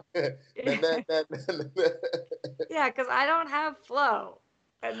 because I don't have flow,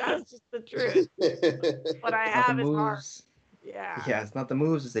 and that's just the truth. What I have is heart. Yeah. Yeah, it's not the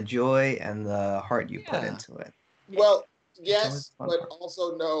moves; it's the joy and the heart you put into it. Well, yes, but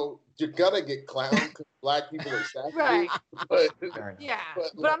also no, you're gonna get clowned because Black people are sassy. Right. But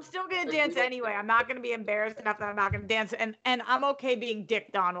I'm still gonna dance anyway. I'm not gonna be embarrassed enough that I'm not gonna dance, and I'm okay being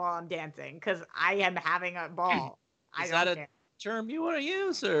dicked on while I'm dancing because I am having a ball. I Is don't that care. a term you want to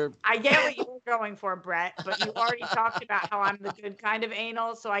use, or I get what you were going for, Brett, but you already talked about how I'm the good kind of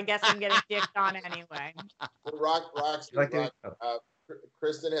anal, so I guess I'm getting dicked on anyway. Roxy,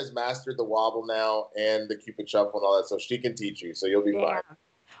 Kristen has mastered the wobble now and the Cupid shuffle and all that, so she can teach you. So you'll be fine.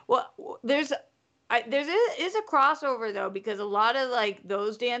 Well, there's a crossover though, because a lot of like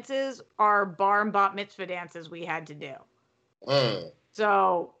those dances are bar and bat mitzvah dances we had to do.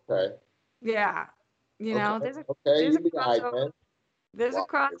 So yeah, you know, there's a crossover. There's a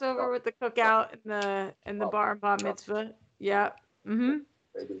crossover with the cookout and the bar and bat mitzvah. Yep.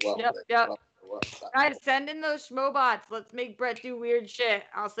 Yep. Guys, send in those schmobots. Let's make Brett do weird shit.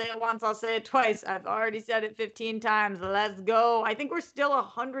 I'll say it once, I'll say it twice. I've already said it 15 times. Let's go. I think we're still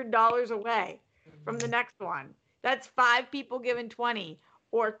 $100 away from the next one. That's 5 people giving 20,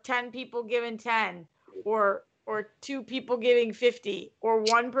 or 10 people giving 10, or 2 people giving 50, or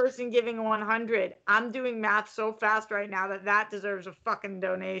 1 person giving 100. I'm doing math so fast right now that deserves a fucking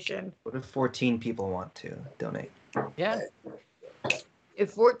donation. What if 14 people want to donate? Yeah.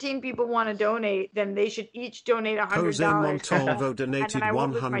 If 14 people want to donate, then they should each donate $100. Jose Montalvo donated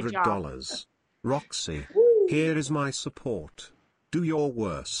 $100. Roxy, here is my support. Do your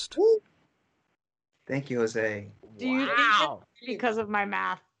worst. Thank you, Jose. Do you think it's because of my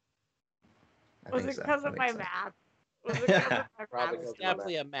math? Was it because of my math? Was it because of my math? It's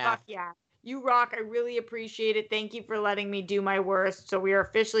definitely a math. Fuck yeah. You rock. I really appreciate it. Thank you for letting me do my worst. So we are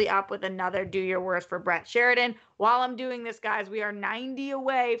officially up with another Do Your Worst for Brett Sheridan. While I'm doing this, guys, we are 90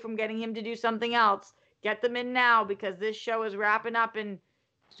 away from getting him to do something else. Get them in now, because this show is wrapping up in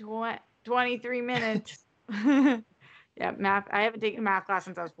 23 minutes. Yeah, math. I haven't taken a math class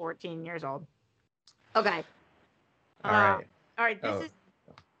since I was 14 years old. Okay. All right.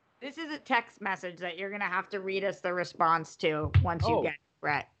 This is a text message that you're going to have to read us the response to once you get it,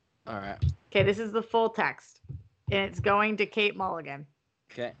 Brett. All right. Okay, this is the full text, and it's going to Kate Mulligan.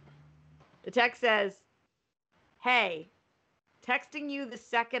 Okay. The text says, "Hey, texting you the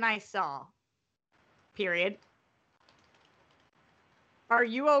second I saw, period. Are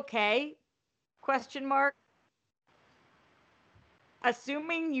you okay? Question mark.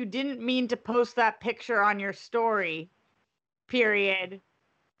 Assuming you didn't mean to post that picture on your story, period.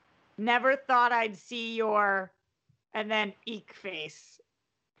 Never thought I'd see your," and then eek face.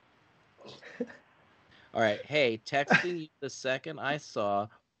 All right. Hey, texting you the second I saw,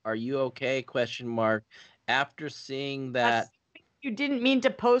 are you okay? Question mark. After seeing that. Assuming you didn't mean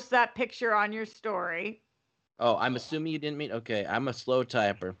to post that picture on your story. Oh, I'm assuming you didn't mean. Okay, I'm a slow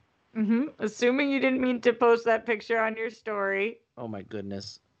typer. Assuming you didn't mean to post that picture on your story. Oh my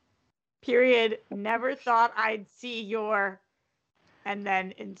goodness. Period. Never thought I'd see your, and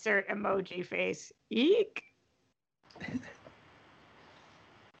then insert emoji face. Eek.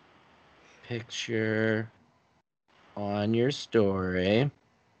 Picture on your story.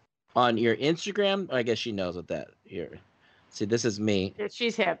 On your Instagram? I guess she knows what that here. See, this is me.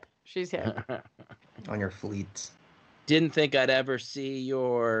 She's hip. She's hip. On your fleets. Didn't think I'd ever see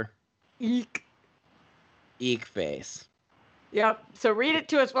your eek face. Yep. So read it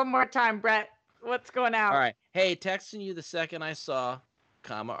to us one more time, Brett. What's going out? All right. Hey, texting you the second I saw,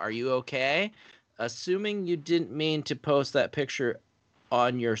 comma, are you okay? Assuming you didn't mean to post that picture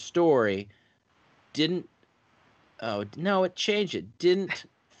on your story, didn't it changed it. Didn't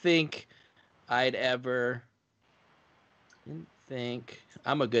think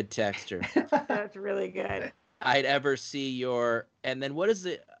I'm a good texter. That's really good. I'd ever see your, and then what is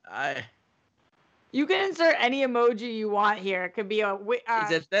it? You can insert any emoji you want here. It could be a.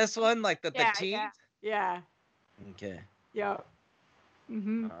 Is it this one, like the teeth? Yeah. Okay. Yep. All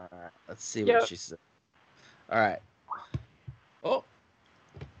right. Let's see what she said. All right. Oh.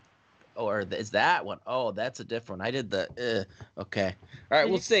 Or is that one? Oh, that's a different one. I did the. Okay. All right.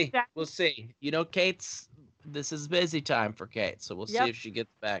 We'll see. We'll see. You know, this is busy time for Kate, so we'll see if she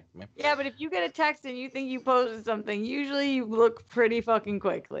gets back to me. Yeah, but if you get a text and you think you posted something, usually you look pretty fucking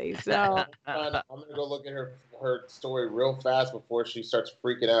quickly. So I'm gonna go look at her story real fast before she starts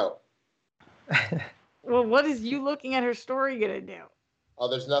freaking out. Well, what is you looking at her story gonna do? Oh,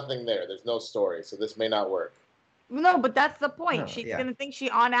 there's nothing there. There's no story, so this may not work. No, but that's the point. She's gonna think she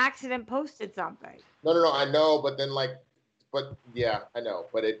on accident posted something. No. I know, but then yeah, I know,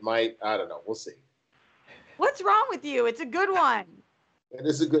 but it might. I don't know. We'll see. What's wrong with you? It's a good one. It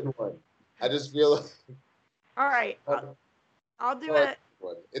is a good one. I just feel like... All right. I'll do it.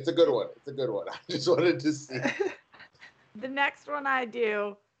 It's a good one. It's a good one. I just wanted to see. The next one I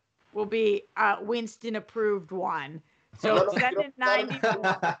do will be Winston approved one. So send in 90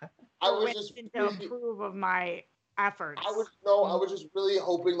 for Winston to approve of my efforts. I was just really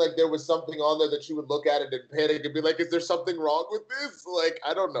hoping like there was something on there that she would look at it and panic and be like, "Is there something wrong with this?" Like,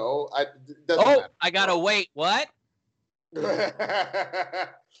 I don't know. I gotta wait. What? That's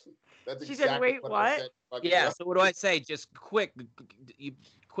She said, "Wait, what? what?" I said. Yeah. So what do I say? Just quick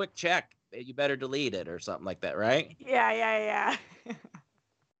check. You better delete it or something like that, right? Yeah.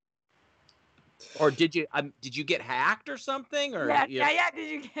 Or did you get hacked or something? Or yeah. Did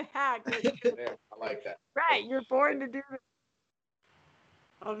you get hacked? Yeah, I like that. Right, you're born to do this.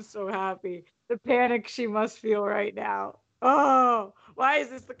 I'm so happy. The panic she must feel right now. Oh, why is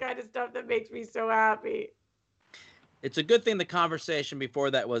this the kind of stuff that makes me so happy? It's a good thing the conversation before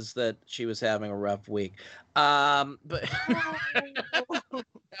that was that she was having a rough week. But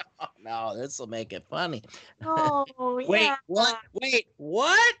no, this will make it funny. Oh, yeah. Wait,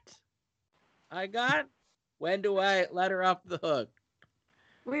 what? When do I let her off the hook?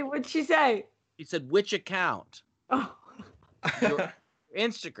 Wait, what'd she say? She said, which account? Oh. Your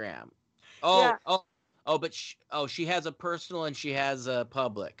Instagram. But she has a personal and she has a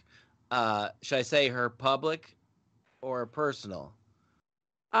public. Should I say her public or personal?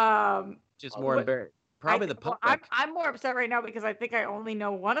 Just more embarrassed. Probably the public. Well, I'm more upset right now because I think I only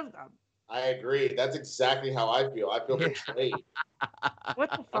know one of them. I agree. That's exactly how I feel. I feel betrayed.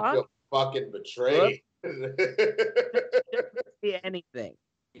 What the fuck? I feel fucking betrayed. Be anything.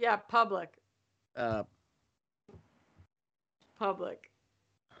 Yeah, public. Public.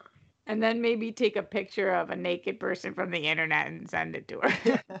 And then maybe take a picture of a naked person from the internet and send it to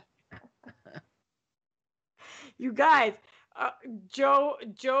her. You guys, Joe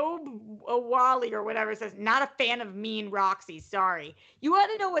Wally or whatever says, not a fan of mean Roxy. Sorry. You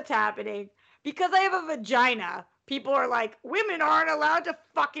want to know what's happening? Because I have a vagina, people are like, women aren't allowed to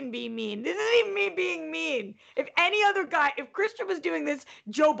fucking be mean. This isn't even me being mean. If any other guy, if Christian was doing this,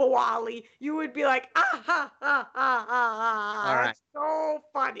 Joe Bawali, you would be like, ah, ha, ha, ha, ha. All right. That's so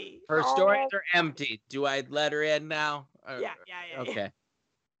funny. Her stories are empty. Do I let her in now? Yeah. Okay.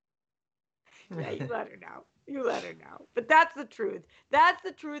 Yeah, you let her know. You let her know. But that's the truth. That's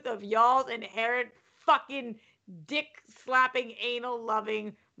the truth of y'all's inherent fucking dick slapping, anal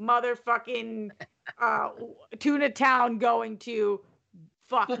loving, motherfucking Tuna Town going to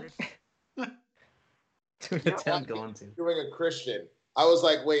fuckers. Tuna Town going to. Doing a Christian. I was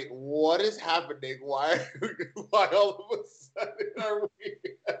like, wait, what is happening? Why all of a sudden are we?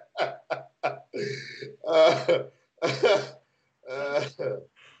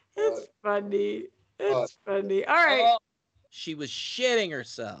 It's funny. It's funny. All right. She was shitting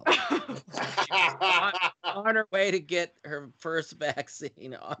herself. on her way to get her first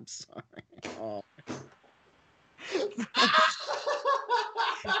vaccine. Oh, I'm sorry. Oh.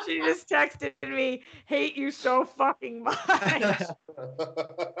 She just texted me, hate you so fucking much.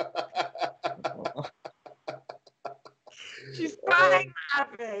 She's crying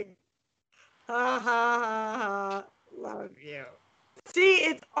laughing. Ha ha ha ha. Love you. See,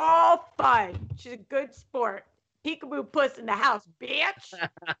 it's all fun. She's a good sport. Peekaboo puss in the house, bitch.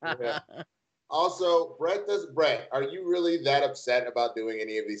 Yeah. Also, Brett, are you really that upset about doing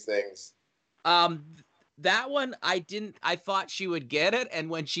any of these things? That one, I thought she would get it, and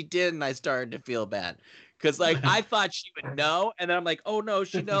when she didn't, I started to feel bad. Because, like, I thought she would know, and then I'm like, oh, no,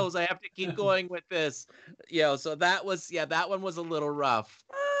 she knows. I have to keep going with this. So that one was a little rough.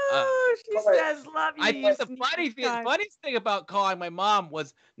 She says, love you. I think the funniest thing about calling my mom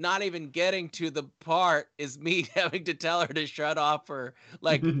was not even getting to the part is me having to tell her to shut off her,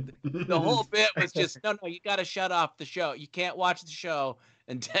 like, the whole bit was just, no, you got to shut off the show. You can't watch the show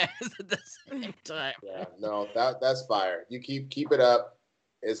and text at the same time. Yeah, no, that's fire. You keep it up.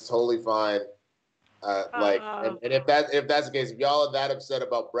 It's totally fine. And if that's the case, if y'all are that upset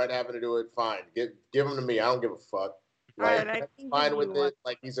about Brett having to do it, fine. Give him to me. I don't give a fuck. Like, right, I'm fine with it.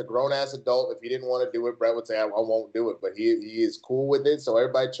 Like, he's a grown ass adult. If he didn't want to do it, Brett would say, I won't do it. But he is cool with it. So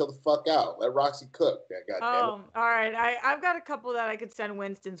everybody chill the fuck out. Let Roxy cook. All right. I've got a couple that I could send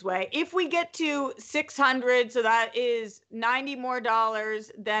Winston's way. If we get to 600, so that is $90 more,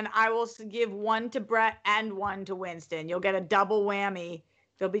 then I will give one to Brett and one to Winston. You'll get a double whammy.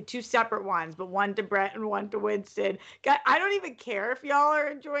 There'll be two separate ones, but one to Brett and one to Winston. I don't even care if y'all are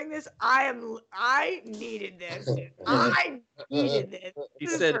enjoying this. I needed this. I needed this.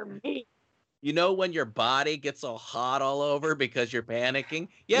 This is for me. You know when your body gets all hot all over because you're panicking?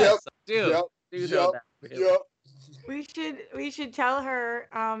 Yes, yep, Yep. We should tell her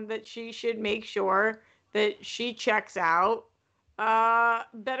that she should make sure that she checks out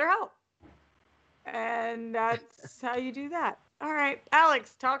BetterHelp. And that's how you do that. All right,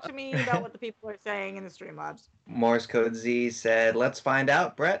 Alex, talk to me about what the people are saying in the Streamlabs. Morse Code Z said, let's find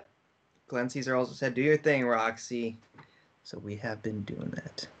out, Brett. Glenn Caesar also said, "Do your thing, Roxy." So we have been doing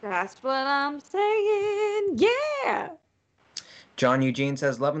that. That's what I'm saying. Yeah. John Eugene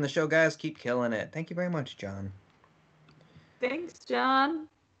says, "Loving the show, guys. Keep killing it." Thank you very much, John. Thanks, John.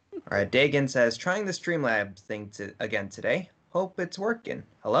 All right, Dagan says, "Trying the Streamlabs thing again today. Hope it's working.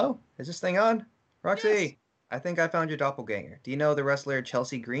 Hello? Is this thing on? Roxy, yes. I think I found your doppelganger. Do you know the wrestler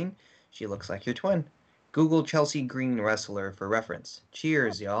Chelsea Green? She looks like your twin. Google Chelsea Green wrestler for reference.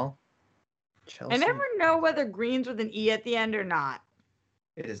 Cheers, y'all." Chelsea. I never know whether Green's with an E at the end or not.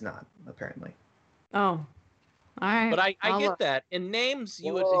 It is not, apparently. Oh. All right. But I get that. In names,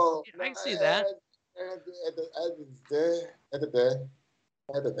 you would. I see that.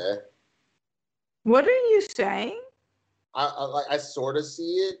 What are you saying? I sort of see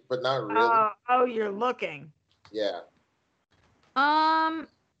it, but not really. Oh, you're looking. Yeah.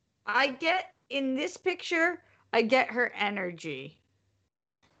 I get in this picture, I get her energy.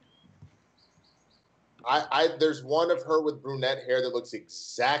 There's one of her with brunette hair that looks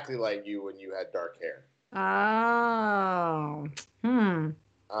exactly like you when you had dark hair. Oh.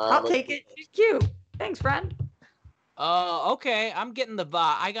 I'll take it. She's cute. Thanks, friend. Okay. I'm getting the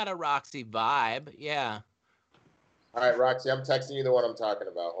vibe. I got a Roxy vibe. Yeah. All right, Roxy, I'm texting you the one I'm talking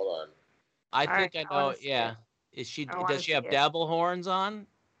about. Hold on. I think I know. Yeah. Does she have devil horns on?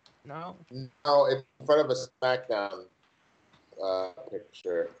 No. No, it's in front of a SmackDown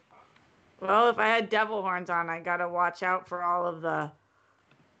picture. Well, if I had devil horns on, I gotta watch out for all of the.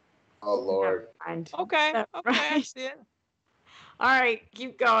 Oh Lord. Okay. I see it. All right,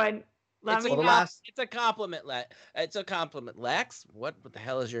 keep going. It's a compliment, Lex. It's a compliment, Lex. What the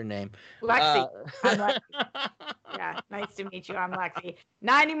hell is your name? Lexi. I'm Lexi. Yeah, nice to meet you. I'm Lexi.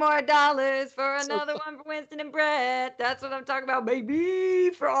 $90 more for another one for Winston and Brett. That's what I'm talking about, baby.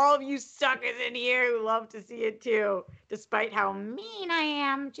 For all of you suckers in here who love to see it too, despite how mean I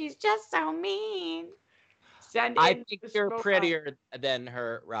am. She's just so mean. I think you're prettier than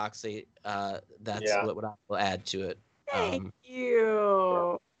her, Roxy. That's what I will add to it. Thank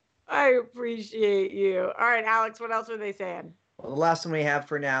you. I appreciate you. All right, Alex, what else were they saying? Well, the last one we have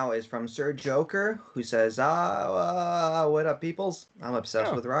for now is from Sir Joker, who says, what up, peoples? I'm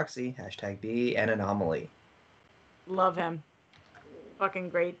obsessed with Roxy. #be an anomaly. Love him. Fucking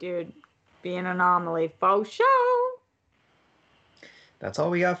great dude. Be an anomaly. Faux show. That's all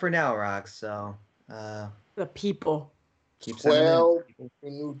we got for now, Rox. So, the people. Keep sending 12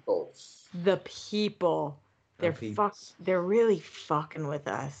 minutos. The people. They're really fucking with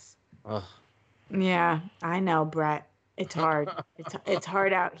us. Ugh. Yeah, I know, Brett. It's hard. It's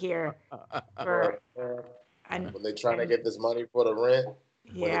hard out here. When they're trying to get this money for the rent,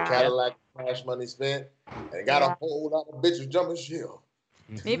 when the Cadillac cash money spent, and got a whole lot of bitches jumping ship.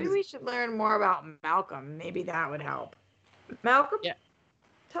 Maybe we should learn more about Malcolm. Maybe that would help. Malcolm? Yeah.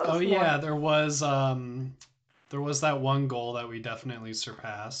 Tell us more. Yeah, there was that one goal that we definitely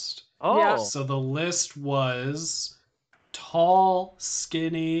surpassed. Oh. Yeah. So the list was tall,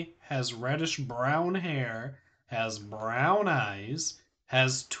 skinny, has reddish brown hair, has brown eyes,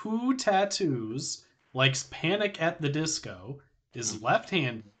 has 2 tattoos, likes Panic at the Disco, is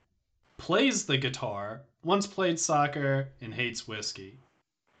left-handed, plays the guitar, once played soccer, and hates whiskey.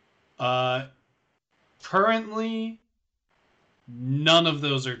 Currently, none of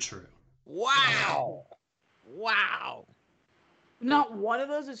those are true. Wow. Not one of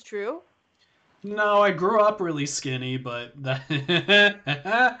those is true? No, I grew up really skinny, but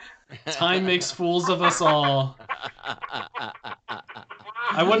time makes fools of us all.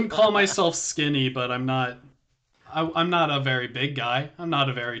 I wouldn't call myself skinny, but I'm not a very big guy. I'm not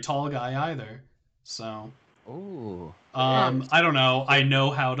a very tall guy either. So, I don't know. I know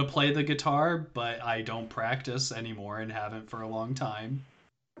how to play the guitar, but I don't practice anymore and haven't for a long time.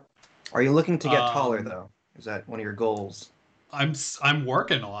 Are you looking to get taller though? Is that one of your goals? I'm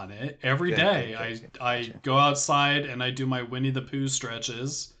working on it every day. I go outside and I do my Winnie the Pooh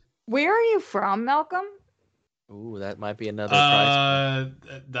stretches. Where are you from, Malcolm? Ooh, that might be another price.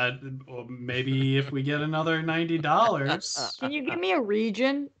 Maybe if we get another $90. Can you give me a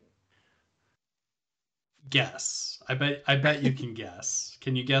region? Guess. I bet you can guess.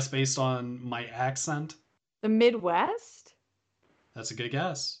 Can you guess based on my accent? The Midwest? That's a good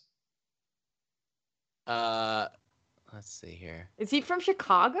guess. Let's see here. Is he from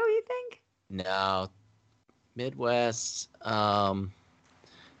Chicago, you think? No. Midwest. Doesn't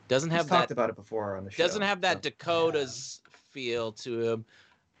have that. Talked about it before on the show. Doesn't have that Dakota's feel to him.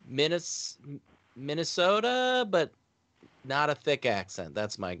 Minnesota, but not a thick accent.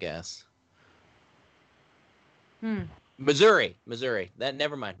 That's my guess. Missouri.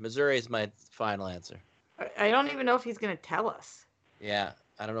 Never mind. Missouri is my final answer. I don't even know if he's gonna tell us. Yeah.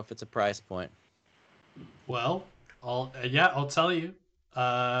 I don't know if it's a price point. Well, I'll tell you.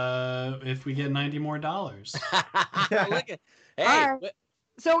 If we get $90 more. Look at, hey. Right.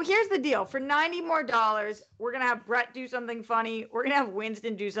 So here's the deal. For $90 more, we're going to have Brett do something funny. We're going to have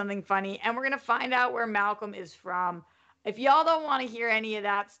Winston do something funny. And we're going to find out where Malcolm is from. If y'all don't want to hear any of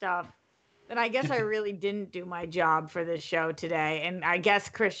that stuff, then I guess I really didn't do my job for this show today. And I guess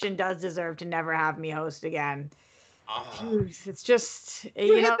Christian does deserve to never have me host again. It's just,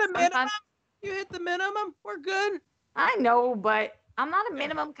 you hit the minimum. You hit the minimum. We're good. I know, but I'm not a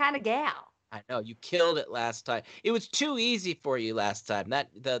minimum kind of gal. I know you killed it last time. It was too easy for you last time. That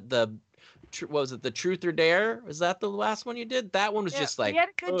what was it? The Truth or Dare? Was that the last one you did? That one was just like, you had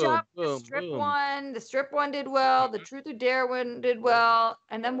a good job. The strip one did well. The Truth or Dare one did well.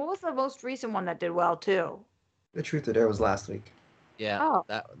 And then what was the most recent one that did well too? The Truth or Dare was last week. Yeah.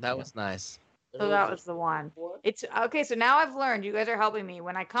 That was nice. So that was the one. It's okay. So now I've learned. You guys are helping me.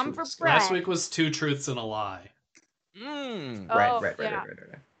 When I come for Brett. Last week was 2 truths and a lie. Right.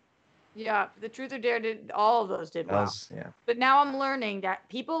 Yeah, the Truth or Dare all of those did well. Yeah. But now I'm learning that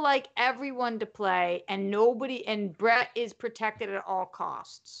people like everyone to play, and Brett is protected at all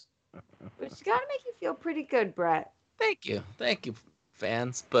costs. Which has got to make you feel pretty good, Brett. Thank you,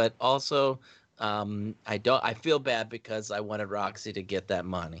 fans. But also, I feel bad because I wanted Roxy to get that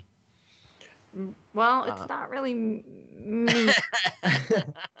money. Well, it's not really me.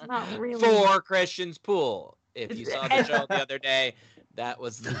 Not really. For Christian's pool. If you saw the show the other day, that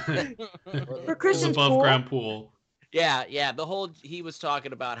was for Christian's above ground pool. Yeah. He was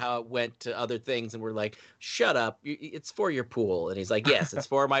talking about how it went to other things, and we're like, shut up, it's for your pool. And he's like, yes, it's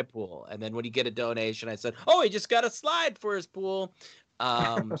for my pool. And then when you get a donation, I said, oh, he just got a slide for his pool.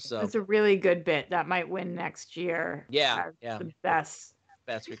 So it's a really good bit that might win next year. Yeah. The best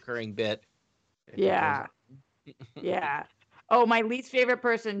recurring bit. Yeah. Oh, my least favorite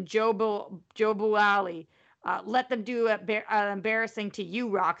person, Joe Bulali. Let them do embarrassing to you,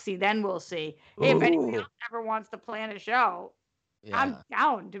 Roxy. Then we'll see. Ooh. If anyone else ever wants to plan a show, I'm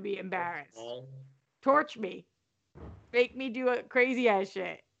down to be embarrassed. Torch me. Make me do a crazy ass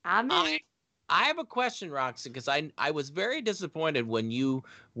shit. I have a question, Roxy, because I was very disappointed when you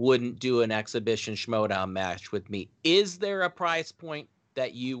wouldn't do an exhibition Schmodown match with me. Is there a price point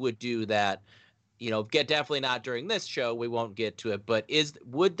that you would do that? Definitely not during this show. We won't get to it. But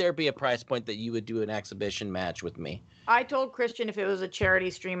would there be a price point that you would do an exhibition match with me? I told Christian if it was a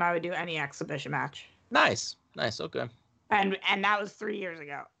charity stream, I would do any exhibition match. Nice. Okay. And that was 3 years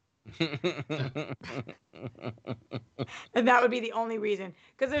ago. And that would be the only reason.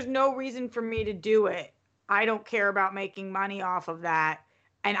 Because there's no reason for me to do it. I don't care about making money off of that.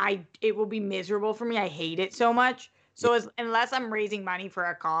 And it will be miserable for me. I hate it so much. So unless I'm raising money for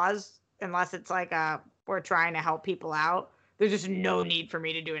a cause, unless it's like we're trying to help people out, there's just no need for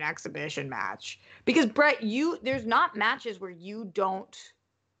me to do an exhibition match. Because Brett, there's not matches where you don't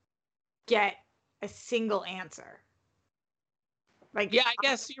get a single answer. Like, yeah, I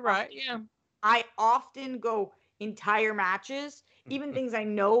guess you're right. Yeah. I often go entire matches, even things I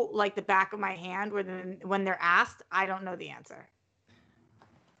know like the back of my hand, where when they're asked, I don't know the answer.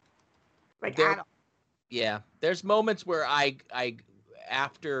 Like, I don't. Yeah, there's moments where I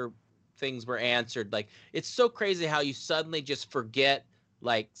after things were answered, like, it's so crazy how you suddenly just forget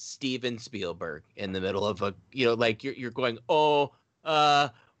like Steven Spielberg in the middle of a, like you're going, what?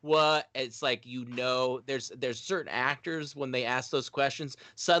 It's like, there's certain actors when they ask those questions,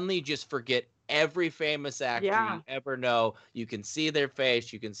 suddenly you just forget every famous actor you ever know. You can see their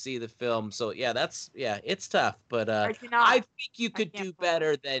face, you can see the film. So it's tough, but I think you could do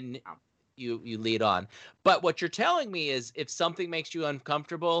better than you lead on. But what you're telling me is, if something makes you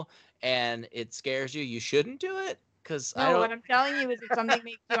uncomfortable and it scares you, you shouldn't do it. What I'm telling you is, if something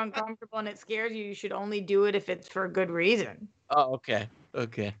makes you uncomfortable and it scares you, you should only do it if it's for a good reason. Oh, okay.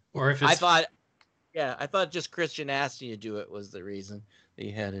 Or if it's... I thought just Christian asking you to do it was the reason that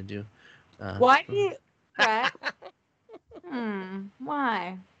you had to do. Why do you, Brett?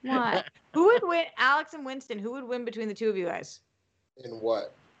 Why? Who would win, Alex and Winston? Who would win between the two of you guys? In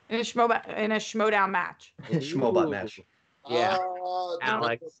what? In a Schmodown match. Schmobot match. Yeah.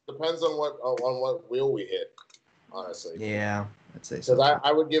 Alex. Depends on what wheel we hit, honestly. Yeah, I'd say so. Because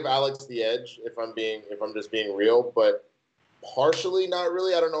I would give Alex the edge if I'm just being real, but partially not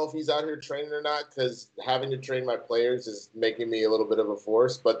really. I don't know if he's out here training or not, because having to train my players is making me a little bit of a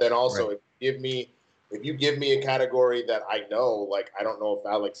force. But then also, if you give me a category that I know, like, I don't know if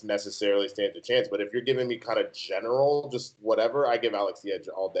Alex necessarily stands a chance, but if you're giving me kind of general, just whatever, I give Alex the edge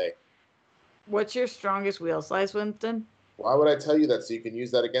all day. What's your strongest wheel size, Winston? Why would I tell you that so you can use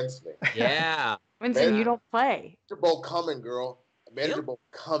that against me? Yeah. Winston, you don't play. Super Bowl coming, girl. Manager Bowl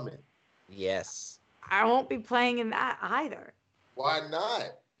coming. Yes. I won't be playing in that either. Why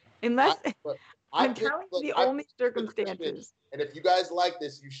not? Unless I'm picked, telling look, you the I only picked the circumstances. and if you guys like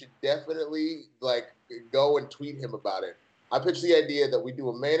this, you should definitely go and tweet him about it. I pitched the idea that we do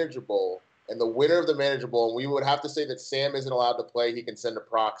a Manager Bowl, and the winner of the Manager Bowl, and we would have to say that Sam isn't allowed to play. He can send a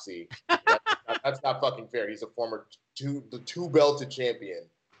proxy. That's not fucking fair. He's a former two belted champion.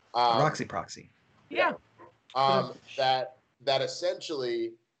 Roxy proxy. Yeah. That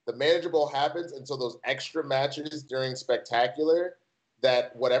essentially the Manager Bowl happens, and so those extra matches during Spectacular,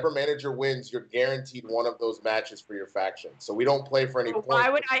 that whatever manager wins, you're guaranteed one of those matches for your faction. So we don't play for any points. Why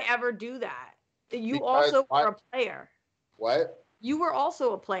would I ever do that? You also were a player. What? You were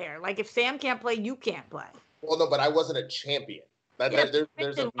also a player. Like, if Sam can't play, you can't play. Well, no, but I wasn't a champion. Why would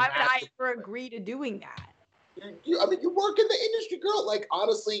I ever agree to doing that? You work in the industry, girl. Like,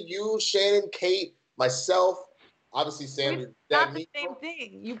 honestly, you, Shannon, Kate, myself, obviously Sam. Not the same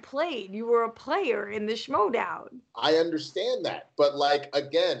thing. You played. You were a player in the Schmodown. I understand that, but like,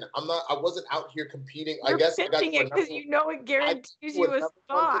 again, I wasn't out here competing. You're I guess I got pitching it because you know it guarantees you a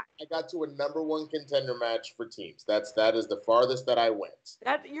spot. I got to a number one contender match for teams. That is the farthest that I went.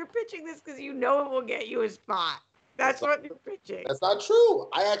 You're pitching this because you know it will get you a spot. That's what you're pitching. That's not true.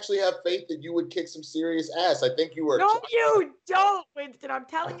 I actually have faith that you would kick some serious ass. I think you were. No, you don't, Winston. I'm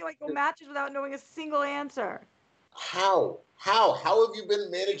telling you, I go matches without knowing a single answer. How have you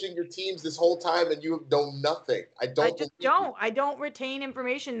been managing your teams this whole time and you have known nothing? I don't retain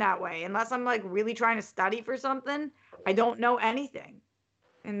information that way unless I'm like really trying to study for something. I don't know anything,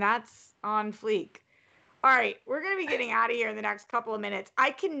 and that's on fleek. All right, we're gonna be getting out of here in the next couple of minutes.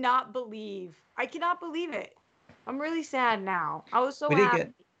 I cannot believe it. I'm really sad now. I was so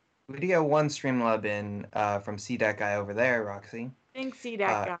happy. We did get one Streamlab in from CDAC guy over there, Roxy. Thanks,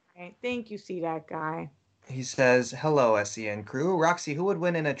 CDAC guy. Thank you, CDAC guy. He says, hello, SEN crew. Roxy, who would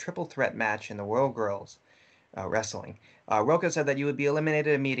win in a triple threat match in the World Girls Wrestling? Roka said that you would be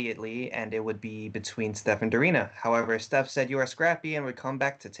eliminated immediately, and it would be between Steph and Dorina. However, Steph said you are scrappy and would come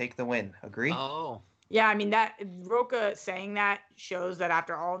back to take the win. Agree? Oh. Yeah, I mean, that Roka saying that shows that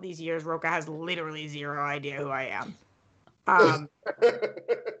after all these years, Roka has literally zero idea who I am.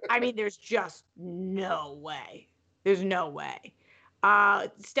 I mean, there's just no way. There's no way.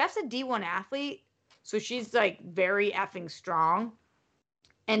 Steph's a D1 athlete, so she's like very effing strong.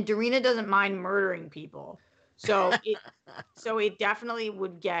 And Dorina doesn't mind murdering people. So it definitely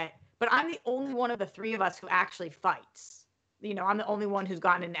would get, but I'm the only one of the three of us who actually fights. You know, I'm the only one who's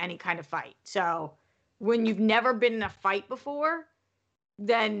gotten in any kind of fight. So when you've never been in a fight before,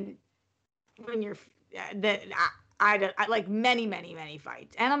 then I like many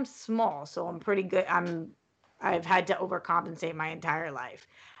fights, and I'm small, so I'm pretty good. I've had to overcompensate my entire life.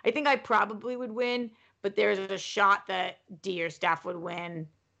 I think I probably would win, but there's a shot that D or Steph would win,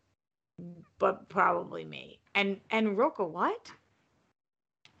 but probably me. And Roka, what?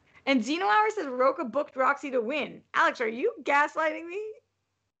 And Zeno Hour says Roka booked Roxy to win. Alex, are you gaslighting me?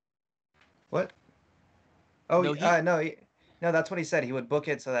 What? Oh, no, that's what he said. He would book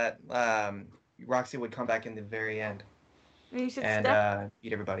it so that Roxy would come back in the very end and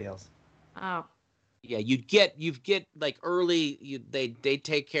beat everybody else. Oh. Yeah, you'd get like early. They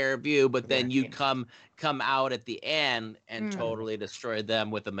take care of you, but then you come out at the end and totally destroy them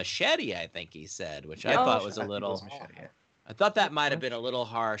with a machete. I think he said, which I thought was a little. I thought that might have been a little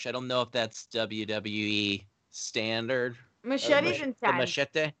harsh. I don't know if that's WWE standard. Machete's intense. The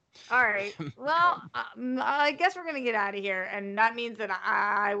machete. All right. Well, I guess we're going to get out of here. And that means that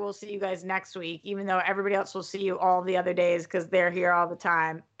I will see you guys next week, even though everybody else will see you all the other days because they're here all the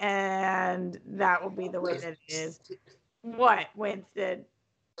time. And that will be the way that it is. What, Winston?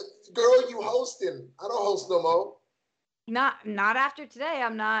 Girl, you hosting. I don't host no more. Not after today.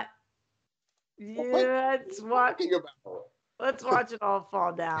 I'm not. Yeah, let's watch it all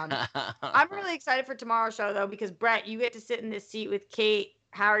fall down. I'm really excited for tomorrow's show, though, because, Brett, you get to sit in this seat with Kate.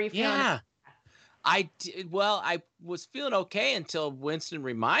 How are you feeling? Yeah, I was feeling okay until Winston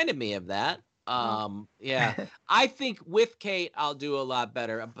reminded me of that. Yeah, I think with Kate, I'll do a lot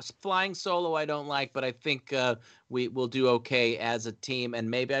better. Flying solo, I don't like, but I think we will do okay as a team. And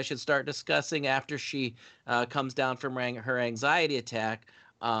maybe I should start discussing after she comes down from her anxiety attack.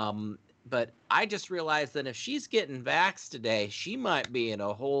 But I just realized that if she's getting vaxxed today, she might be in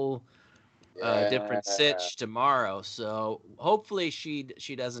a whole different sitch tomorrow. So hopefully she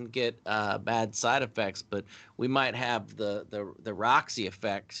doesn't get bad side effects, but we might have the Roxy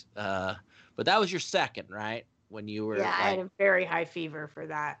effect. But that was your second, right? When you were I had a very high fever for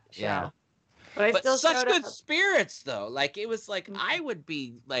that show. Yeah. But such good spirits, though. Like, it was like, I would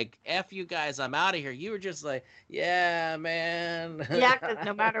be like, F you guys, I'm out of here. You were just like, yeah, man. Yeah, because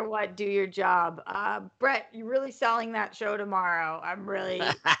no matter what, do your job. Brett, you're really selling that show tomorrow. I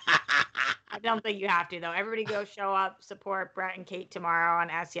don't think you have to, though. Everybody go show up, support Brett and Kate tomorrow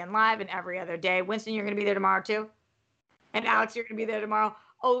on SEN Live and every other day. Winston, you're going to be there tomorrow, too? And Alex, you're going to be there tomorrow?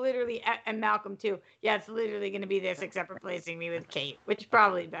 Oh, literally, and Malcolm, too. Yeah, it's literally going to be this, except replacing me with Kate, which is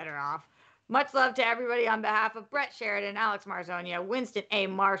probably better off. Much love to everybody on behalf of Brett Sheridan, Alex Marzonia, Winston A.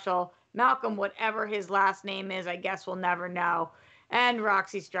 Marshall, Malcolm, whatever his last name is, I guess we'll never know, and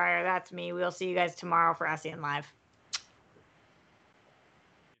Roxy Stryer. That's me. We'll see you guys tomorrow for SEN Live. If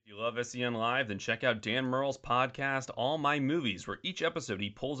you love SEN Live, then check out Dan Murrell's podcast, All My Movies, where each episode he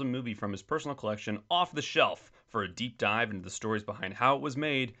pulls a movie from his personal collection off the shelf for a deep dive into the stories behind how it was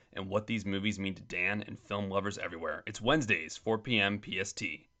made and what these movies mean to Dan and film lovers everywhere. It's Wednesdays, 4 p.m. PST.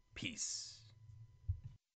 Peace.